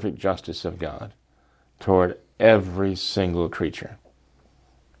the perfect justice of God toward every single creature.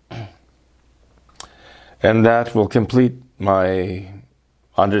 And that will complete my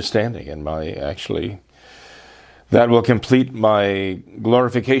understanding and that will complete my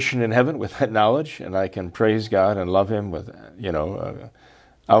glorification in heaven with that knowledge, and I can praise God and love Him with,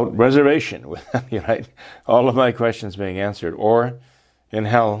 out reservation, with right, all of my questions being answered. Or in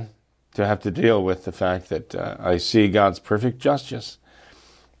hell, to have to deal with the fact that I see God's perfect justice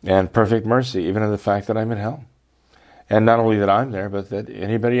and perfect mercy, even in the fact that I'm in hell. And not only that I'm there, but that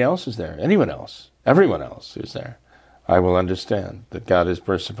anybody else is there, anyone else, everyone else is there. I will understand that God is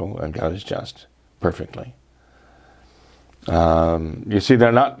merciful and God is just perfectly. You see,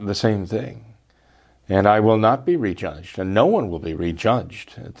 they're not the same thing. And I will not be rejudged, and no one will be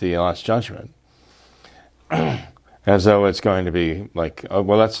rejudged at the last judgment. As though it's going to be like, oh,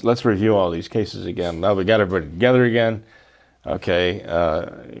 well, let's review all these cases again. Now we got everybody together again. Okay,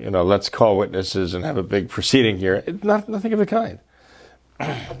 let's call witnesses and have a big proceeding here. Nothing of the kind.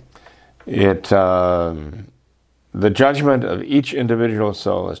 The judgment of each individual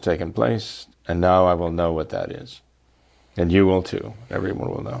soul has taken place, and now I will know what that is. And you will too. Everyone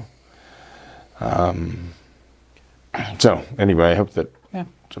will know. So, anyway, I hope that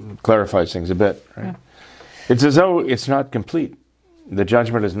clarifies things a bit. Right? Yeah. It's as though it's not complete. The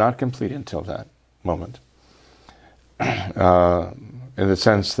judgment is not complete until that moment. In the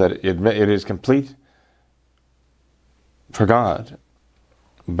sense that it is complete for God,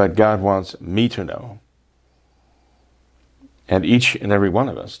 but God wants me to know, and each and every one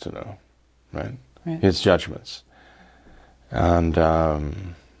of us to know, right? His judgments. And God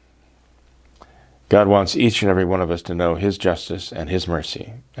wants each and every one of us to know His justice and His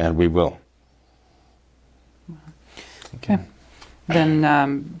mercy, and we will. Okay.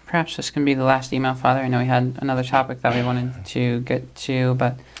 Then perhaps this can be the last email, Father. I know we had another topic that we wanted to get to,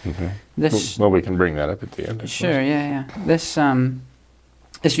 but this... Well, we can bring that up at the end. Sure, yeah. This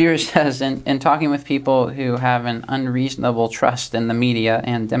viewer says, in talking with people who have an unreasonable trust in the media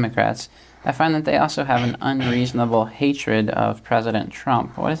and Democrats, I find that they also have an unreasonable hatred of President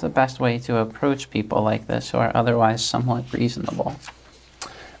Trump. What is the best way to approach people like this who are otherwise somewhat reasonable?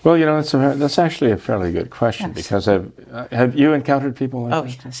 Well, that's actually a fairly good question, because have you encountered people like that? Oh,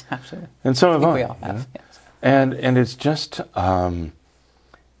 yes, absolutely. And so have I. We all have, yes. And it's just,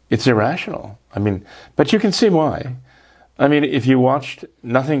 it's irrational. I mean, but you can see why. I mean, if you watched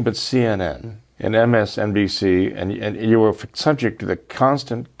nothing but CNN and MSNBC, and you were subject to the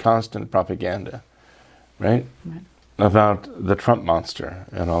constant propaganda, right? About the Trump monster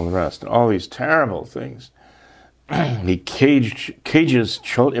and all the rest, and all these terrible things. He cages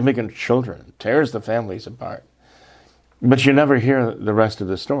immigrant children, tears the families apart. But you never hear the rest of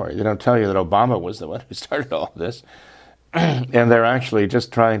the story. They don't tell you that Obama was the one who started all this. And they're actually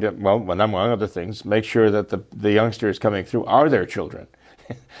just trying to, well, among other things, make sure that the youngsters coming through are their children,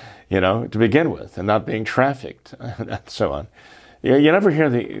 to begin with, and not being trafficked, and so on. You never hear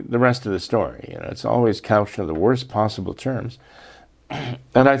the rest of the story. It's always couched in the worst possible terms.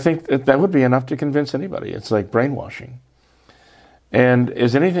 And I think that would be enough to convince anybody. It's like brainwashing. And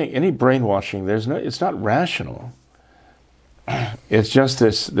any brainwashing, it's not rational. It's just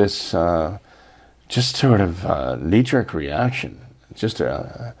this just sort of knee-jerk reaction, just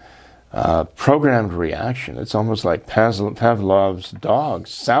a programmed reaction. It's almost like Pavlov's dog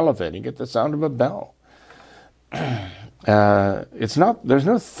salivating at the sound of a bell. There's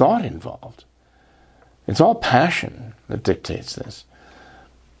no thought involved. It's all passion that dictates this.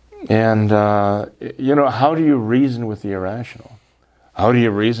 And, how do you reason with the irrational? How do you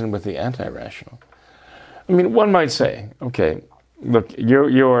reason with the anti-rational? I mean, one might say, okay, look,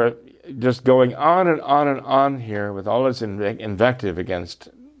 you're just going on and on and on here with all this invective against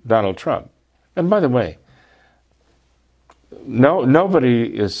Donald Trump. And by the way,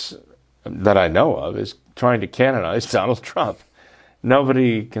 nobody that I know of is trying to canonize Donald Trump.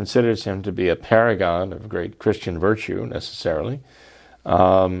 Nobody considers him to be a paragon of great Christian virtue, necessarily.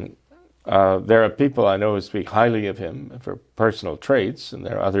 There are people I know who speak highly of him for personal traits, and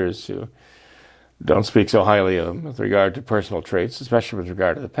there are others who don't speak so highly of him with regard to personal traits, especially with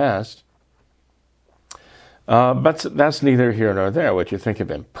regard to the past. But that's neither here nor there, what you think of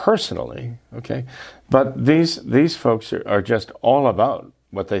him personally, okay? But these folks are just all about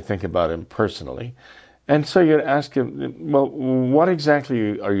what they think about him personally. And so you'd ask him, well, what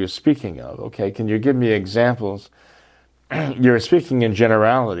exactly are you speaking of? Okay, can you give me examples? You're speaking in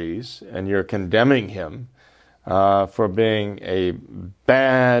generalities, and you're condemning him for being a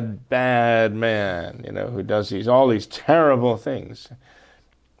bad man, who does all these terrible things.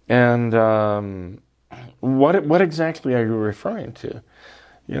 And what exactly are you referring to?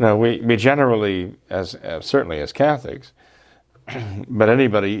 You know, we generally, certainly as Catholics, but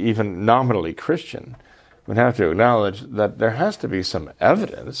anybody even nominally Christian would have to acknowledge that there has to be some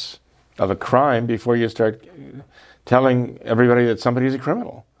evidence of a crime before you start telling everybody that somebody's a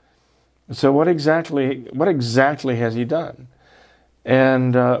criminal. So what exactly has he done?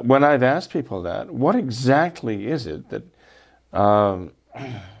 And when I've asked people that, what exactly is it that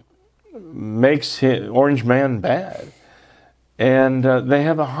makes Orange Man bad? And they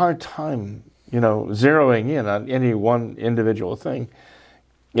have a hard time, zeroing in on any one individual thing.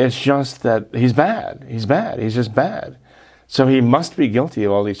 It's just that he's bad. He's bad. He's just bad. So he must be guilty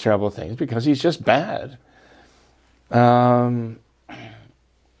of all these terrible things because he's just bad. And,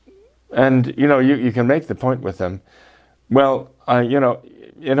 you can make the point with them. Well,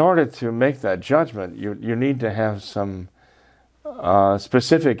 in order to make that judgment, you need to have some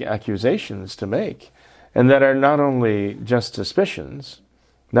specific accusations to make, and that are not only just suspicions,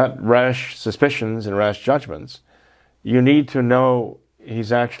 not rash suspicions and rash judgments. You need to know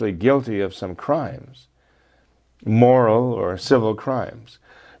he's actually guilty of some crimes, moral or civil crimes.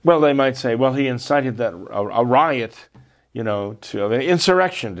 Well, they might say, well, he incited a riot, to an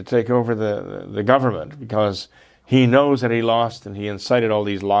insurrection to take over the government because he knows that he lost and he incited all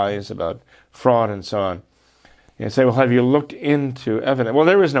these lies about fraud and so on. You say, well, have you looked into evidence? Well,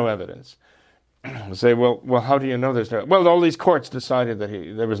 there is no evidence. You say, well, how do you know there's no? Well, all these courts decided that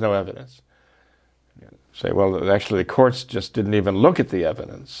there was no evidence. You say, well, actually, the courts just didn't even look at the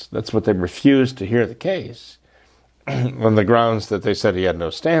evidence. That's what they refused to hear the case on the grounds that they said he had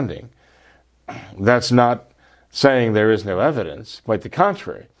no standing. That's not saying there is no evidence. Quite the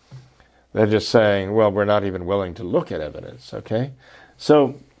contrary. They're just saying, well, we're not even willing to look at evidence. Okay,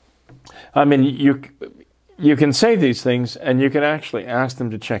 so I mean, you can say these things, and you can actually ask them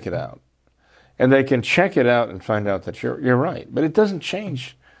to check it out. And they can check it out and find out that you're right. But it doesn't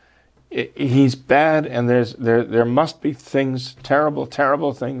change. He's bad, and there must be things, terrible,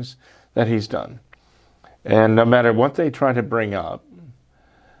 terrible things that he's done. And no matter what they try to bring up,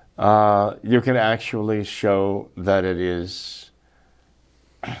 you can actually show that it is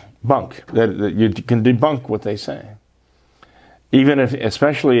bunk, that you can debunk what they say.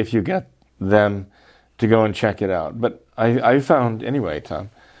 Especially if you get them to go and check it out. But I found, anyway, Tom,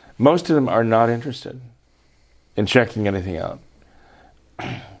 most of them are not interested in checking anything out.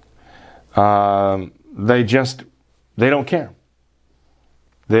 They don't care.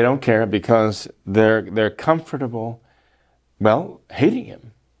 They don't care because they're comfortable, hating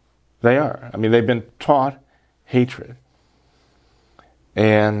him. They are. I mean, they've been taught hatred.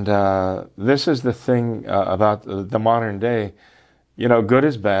 And this is the thing about the modern day. Good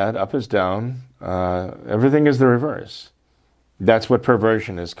is bad, up is down. Everything is the reverse. That's what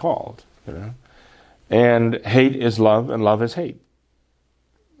perversion is called. And hate is love, and love is hate.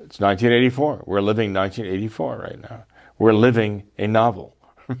 It's 1984. We're living 1984 right now. We're living a novel,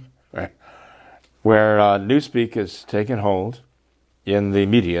 right? Where Newspeak has taken hold in the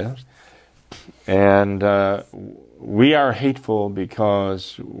media, and we are hateful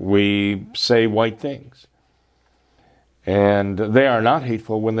because we say white things. And they are not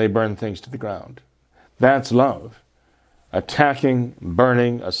hateful when they burn things to the ground. That's love. Attacking,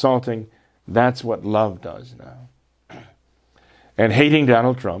 burning, assaulting, that's what love does now. And hating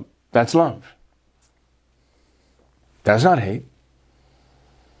Donald Trump, that's love. That's not hate.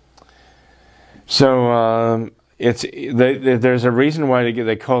 So there's a reason why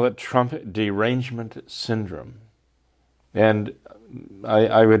they call it Trump derangement syndrome. And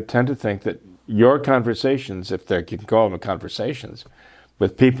I would tend to think that your conversations, if you can call them conversations,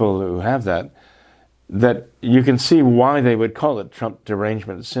 with people who have that you can see why they would call it Trump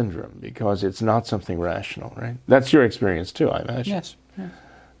derangement syndrome, because it's not something rational, right? That's your experience too, I imagine. Yes.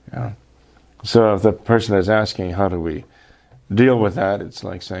 Yeah. So if the person is asking, how do we deal with that, it's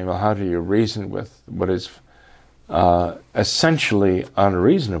like saying, well, how do you reason with what is essentially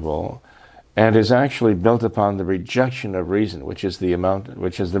unreasonable and is actually built upon the rejection of reason, which is the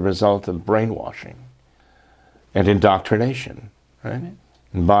result of brainwashing and indoctrination, right?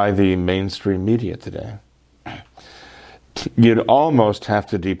 By the mainstream media today. You'd almost have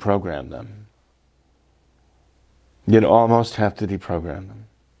to deprogram them. You'd almost have to deprogram them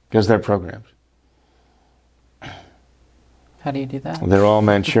because they're programmed. How do you do that? They're all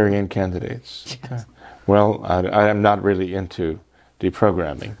Manchurian candidates. Yes. Well, I am not really into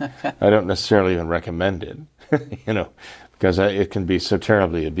deprogramming. I don't necessarily even recommend it, because it can be so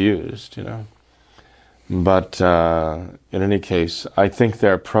terribly abused, But in any case, I think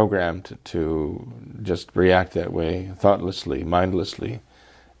they're programmed to just react that way, thoughtlessly, mindlessly,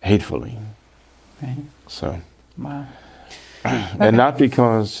 hatefully. Right. So, Wow. and not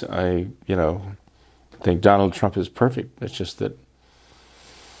because I, think Donald Trump is perfect. It's just that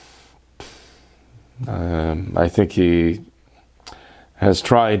I think he has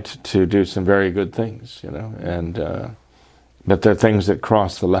tried to do some very good things, but there are things that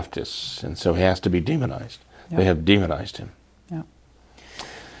cross the leftists, and so he has to be demonized. Yep. They have demonized him. Yeah.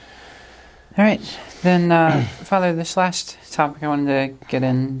 All right, then, Father, this last topic I wanted to get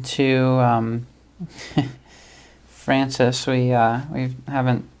into, Francis. We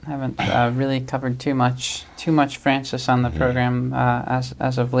haven't really covered too much Francis on the program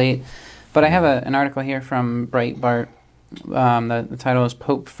as of late, but I have an article here from Breitbart. The title is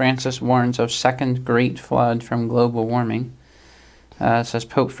 "Pope Francis Warns of Second Great Flood from Global Warming." It says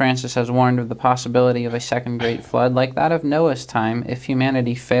Pope Francis has warned of the possibility of a second great flood like that of Noah's time if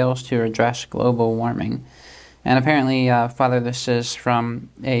humanity fails to address global warming. And apparently, Father, this is from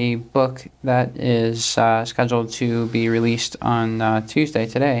a book that is scheduled to be released on Tuesday,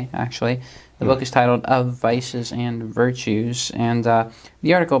 today, actually. The book is titled Of Vices and Virtues, and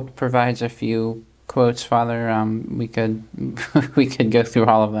the article provides a few quotes, Father. We could we could go through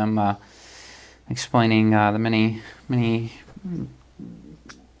all of them, explaining the many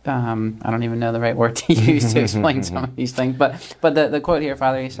I don't even know the right word to use to explain some of these things, but the quote here,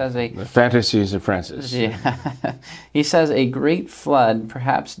 Father, he says the fantasies of Francis. Yeah, he says a great flood,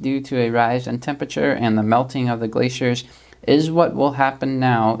 perhaps due to a rise in temperature and the melting of the glaciers, is what will happen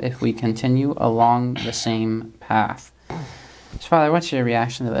now if we continue along the same path. So, Father, what's your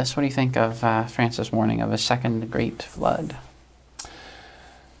reaction to this? What do you think of Francis' warning of a second great flood?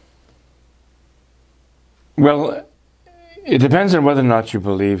 Well, it depends on whether or not you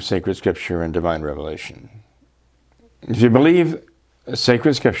believe sacred scripture and divine revelation. If you believe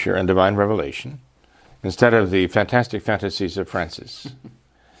sacred scripture and divine revelation, instead of the fantastic fantasies of Francis,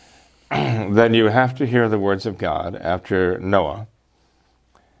 then you have to hear the words of God after Noah.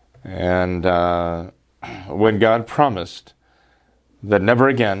 And when God promised that never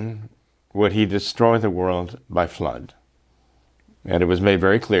again would he destroy the world by flood. And it was made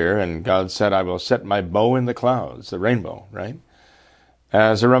very clear, and God said, I will set my bow in the clouds, the rainbow, right?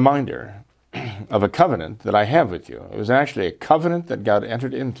 As a reminder of a covenant that I have with you. It was actually a covenant that God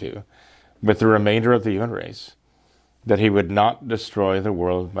entered into with the remainder of the human race, that he would not destroy the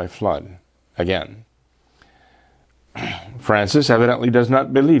world by flood again. Francis evidently does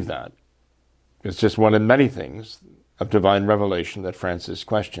not believe that. It's just one of many things of divine revelation that Francis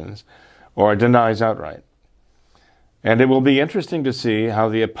questions or denies outright. And it will be interesting to see how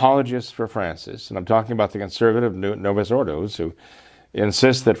the apologists for Francis, and I'm talking about the conservative Novus Ordos, who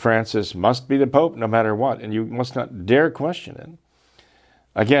insist that Francis must be the Pope no matter what, and you must not dare question it.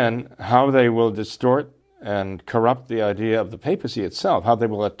 Again, how they will distort and corrupt the idea of the papacy itself, how they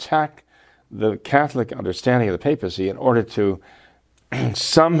will attack the Catholic understanding of the papacy in order to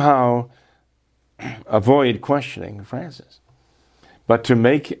somehow avoid questioning Francis. But to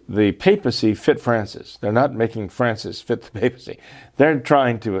make the papacy fit Francis. They're not making Francis fit the papacy. They're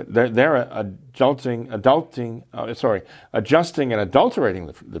trying to, they're adjusting and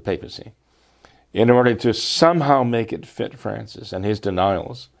adulterating the papacy in order to somehow make it fit Francis and his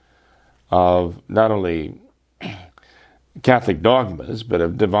denials of not only Catholic dogmas, but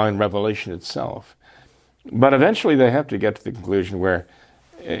of divine revelation itself. But eventually they have to get to the conclusion where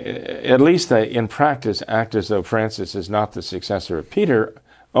at least they, in practice, act as though Francis is not the successor of Peter,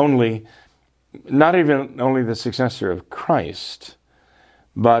 not even only the successor of Christ,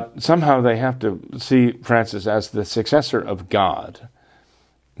 but somehow they have to see Francis as the successor of God,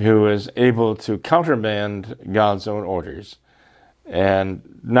 who is able to countermand God's own orders,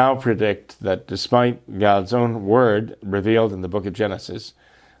 and now predict that despite God's own word revealed in the book of Genesis,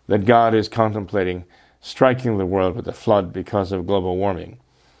 that God is contemplating striking the world with a flood because of global warming.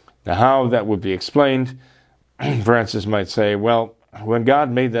 Now, how that would be explained, Francis might say, well, when God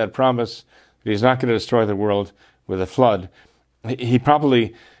made that promise that he's not going to destroy the world with a flood, he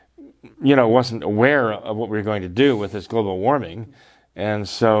probably, wasn't aware of what we were going to do with this global warming. And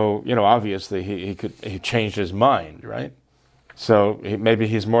so, obviously he changed his mind, right? So maybe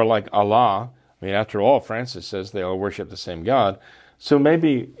he's more like Allah. I mean, after all, Francis says they all worship the same God. So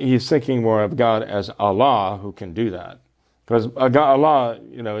maybe he's thinking more of God as Allah, who can do that. Because Allah,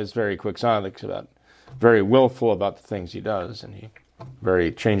 is very quixotic about, very willful about the things he does, and he's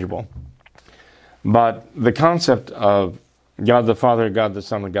very changeable. But the concept of God the Father, God the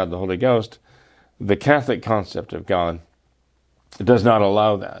Son, and God the Holy Ghost, the Catholic concept of God, does not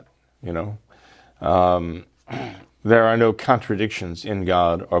allow that, There are no contradictions in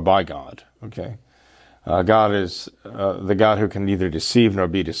God or by God, okay? God is the God who can neither deceive nor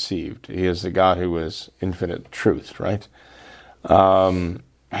be deceived. He is the God who is infinite truth, right?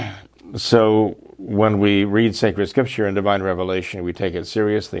 So when we read sacred scripture and divine revelation, we take it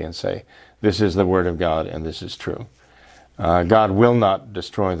seriously and say, this is the word of God and this is true. God will not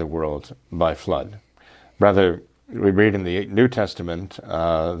destroy the world by flood. Rather, we read in the New Testament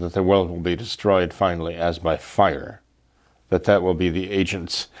that the world will be destroyed finally as by fire, that will be the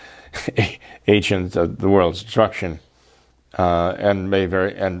agent of the world's destruction, and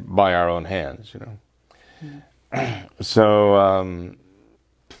by our own hands, So,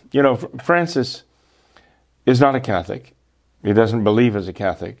 Francis is not a Catholic. He doesn't believe as a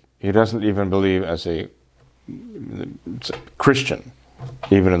Catholic. He doesn't even believe as a Christian,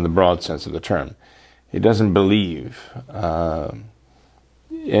 even in the broad sense of the term. He doesn't believe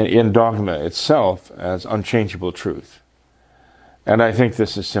in dogma itself as unchangeable truth. And I think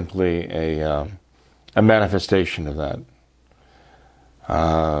this is simply a manifestation of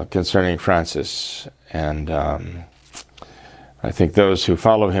that concerning Francis. And I think those who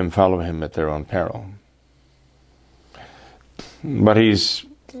follow him at their own peril. But he's,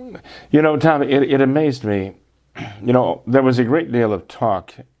 Tom, it amazed me. There was a great deal of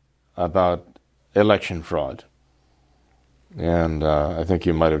talk about election fraud. And I think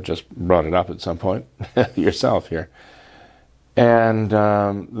you might have just brought it up at some point yourself here. And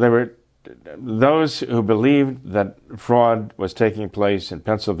there were those who believed that fraud was taking place in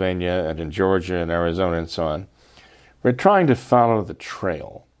Pennsylvania and in Georgia and Arizona and so on. We're trying to follow the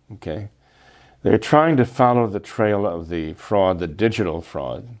trail, okay? They're trying to follow the trail of the fraud, the digital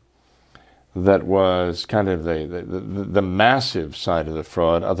fraud, that was kind of the massive side of the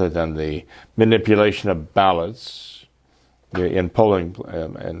fraud, other than the manipulation of ballots in polling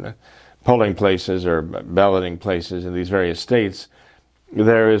places or balloting places in these various states.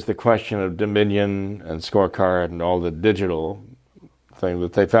 There is the question of Dominion and scorecard and all the digital thing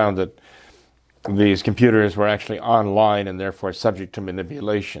that they found that these computers were actually online and therefore subject to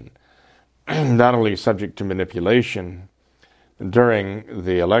manipulation. Not only subject to manipulation during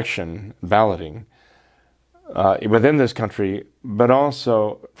the election balloting within this country, but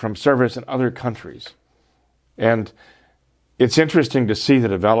also from servers in other countries. And it's interesting to see the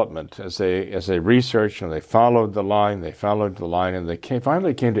development as they researched and they followed the line, and they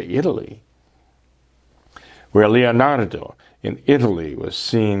finally came to Italy, where Leonardo in Italy was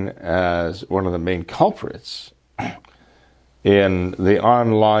seen as one of the main culprits in the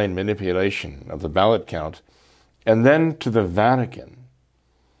online manipulation of the ballot count, and then to the Vatican.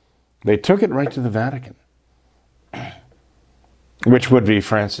 They took it right to the Vatican, which would be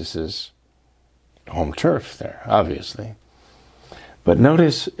Francis's home turf there, obviously. But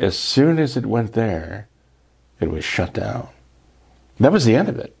notice, as soon as it went there, it was shut down. That was the end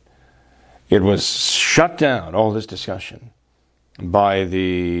of it. It was shut down, all this discussion, by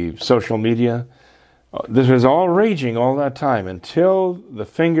the social media. This was all raging all that time until the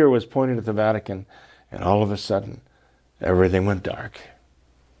finger was pointed at the Vatican, and all of a sudden, everything went dark.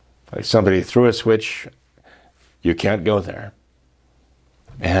 Like somebody threw a switch, you can't go there.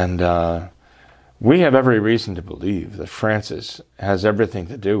 And we have every reason to believe that Francis has everything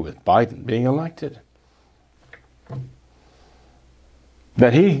to do with Biden being elected.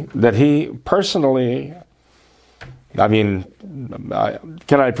 That he personally, can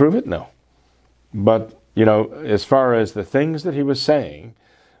I prove it? No. But, as far as the things that he was saying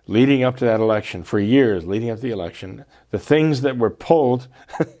leading up to that election, for years leading up to the election, the things that were pulled,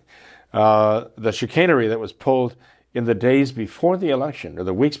 the chicanery that was pulled in the days before the election, or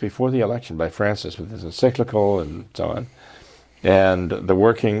the weeks before the election, by Francis with his encyclical and so on, and the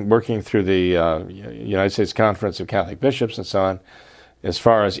working through the United States Conference of Catholic Bishops and so on, as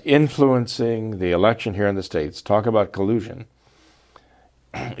far as influencing the election here in the States, talk about collusion.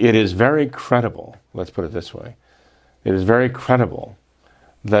 It is very credible, let's put it this way, it is very credible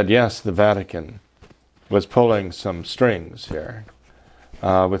that, yes, the Vatican was pulling some strings here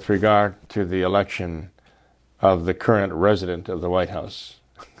with regard to the election of the current resident of the White House,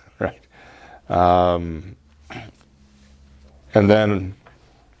 right? And then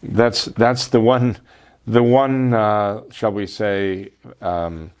that's the one, shall we say,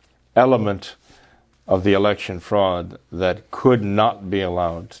 element of the election fraud that could not be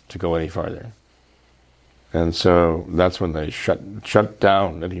allowed to go any farther. And so that's when they shut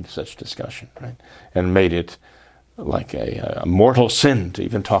down any such discussion, right? And made it like a mortal sin to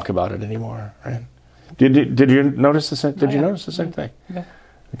even talk about it anymore, right? Did you notice the same? Did you notice the same thing? Yeah.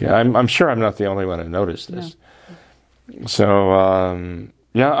 Okay, I'm sure I'm not the only one who noticed this. No. So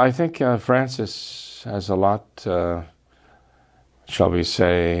I think Francis has a lot, shall we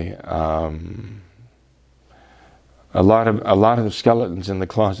say, a lot of skeletons in the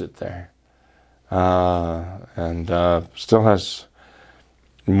closet there, and still has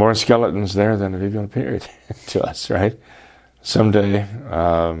more skeletons there than have even appeared to us. Right? Someday,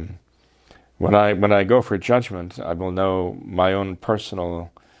 when I go for judgment, I will know my own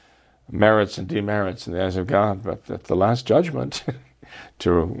personal merits and demerits in the eyes of God. But at the last judgment,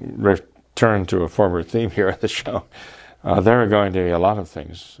 to return to a former theme here at the show, there are going to be a lot of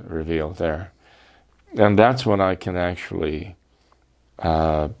things revealed there. And that's when I can actually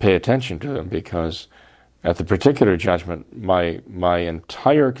pay attention to them, because at the particular judgment, my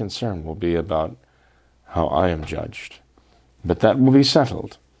entire concern will be about how I am judged. But that will be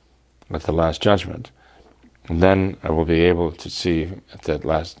settled at the last judgment. And then I will be able to see at that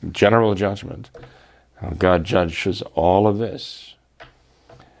last general judgment how God judges all of this.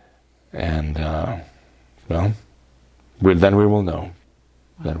 And, then we will know.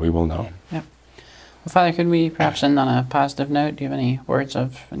 Then we will know. Yep. Well, Father, could we perhaps end on a positive note? Do you have any words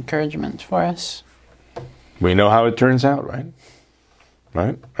of encouragement for us? We know how it turns out, right?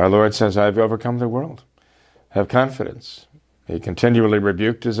 Right? Our Lord says, I've overcome the world. Have confidence. He continually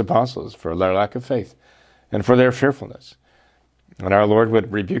rebuked his apostles for their lack of faith and for their fearfulness. And our Lord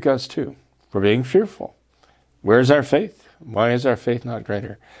would rebuke us too for being fearful. Where is our faith? Why is our faith not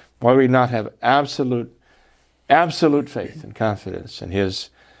greater? Why do we not have absolute faith and confidence in his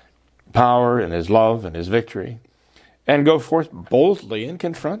power and his love and his victory, and go forth boldly and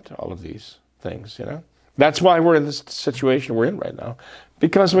confront all of these things, you know? That's why we're in this situation we're in right now,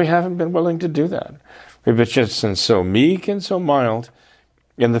 because we haven't been willing to do that. We've just been so meek and so mild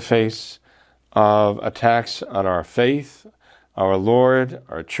in the face of attacks on our faith, our Lord,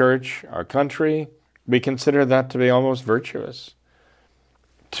 our church, our country. We consider that to be almost virtuous.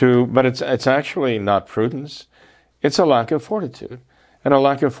 But it's actually not prudence. It's a lack of fortitude. And a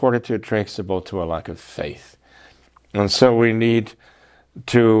lack of fortitude traceable to a lack of faith. And so we need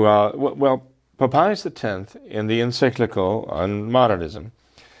to, Pope Pius X, in the encyclical on modernism,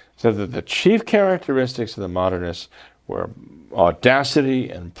 said that the chief characteristics of the modernists were audacity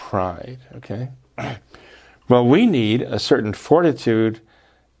and pride, okay? Well, we need a certain fortitude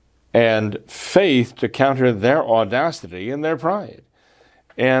and faith to counter their audacity and their pride.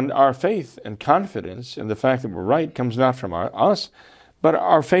 And our faith and confidence in the fact that we're right comes not from us, but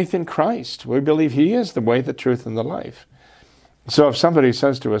our faith in Christ. We believe he is the way, the truth, and the life. So if somebody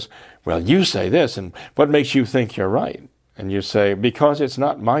says to us, well, you say this, and what makes you think you're right? And you say, because it's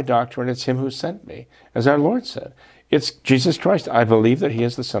not my doctrine, it's him who sent me. As our Lord said, it's Jesus Christ. I believe that he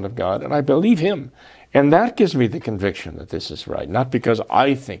is the Son of God, and I believe him. And that gives me the conviction that this is right, not because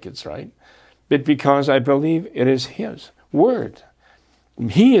I think it's right, but because I believe it is his word.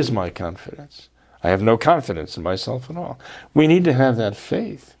 He is my confidence. I have no confidence in myself at all. We need to have that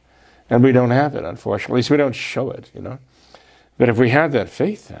faith. And we don't have it, unfortunately. At least we don't show it, you know. But if we had that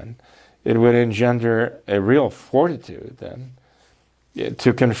faith, then it would engender a real fortitude, then,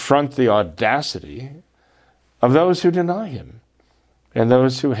 to confront the audacity of those who deny him, and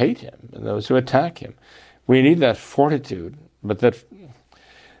those who hate him, and those who attack him. We need that fortitude, but the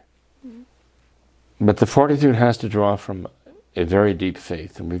fortitude has to draw from a very deep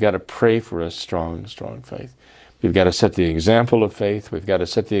faith, and we've got to pray for a strong, strong faith. We've got to set the example of faith. We've got to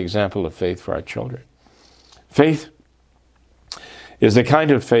set the example of faith for our children. Faith is the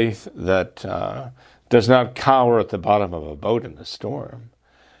kind of faith that does not cower at the bottom of a boat in a storm.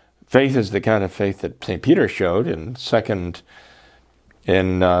 Faith is the kind of faith that St. Peter showed in second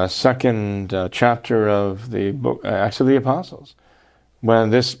chapter of the book, Acts of the Apostles,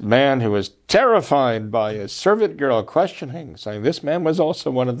 when this man who was terrified by a servant girl questioning, saying this man was also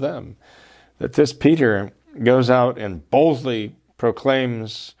one of them, that this Peter goes out and boldly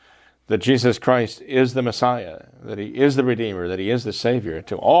proclaims that Jesus Christ is the Messiah, that he is the Redeemer, that he is the Savior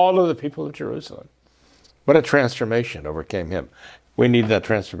to all of the people of Jerusalem. What a transformation overcame him. We need that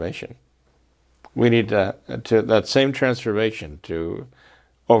transformation. We need that same transformation to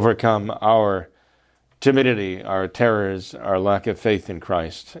overcome our timidity, our terrors, our lack of faith in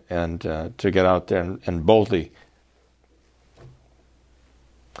Christ, and to get out there and boldly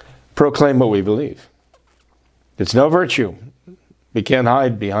proclaim what we believe. It's no virtue. We can't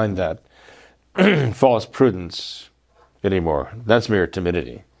hide behind that false prudence anymore. That's mere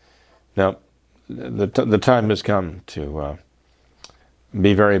timidity. Now, the time has come to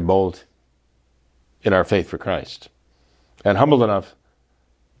be very bold in our faith for Christ, and humble enough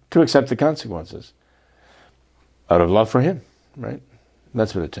to accept the consequences out of love for him, right?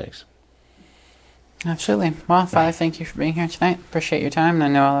 That's what it takes. Absolutely. Well, Father, thank you for being here tonight. Appreciate your time, and I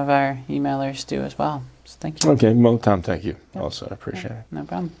know all of our emailers do as well. So thank you. Okay. Well, Tom, thank you. Also, I appreciate it. No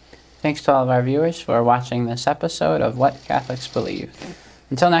problem. Thanks to all of our viewers for watching this episode of What Catholics Believe.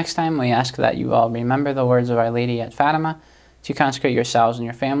 Until next time, we ask that you all remember the words of Our Lady at Fatima, to consecrate yourselves and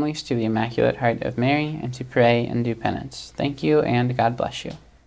your families to the Immaculate Heart of Mary, and to pray and do penance. Thank you, and God bless you.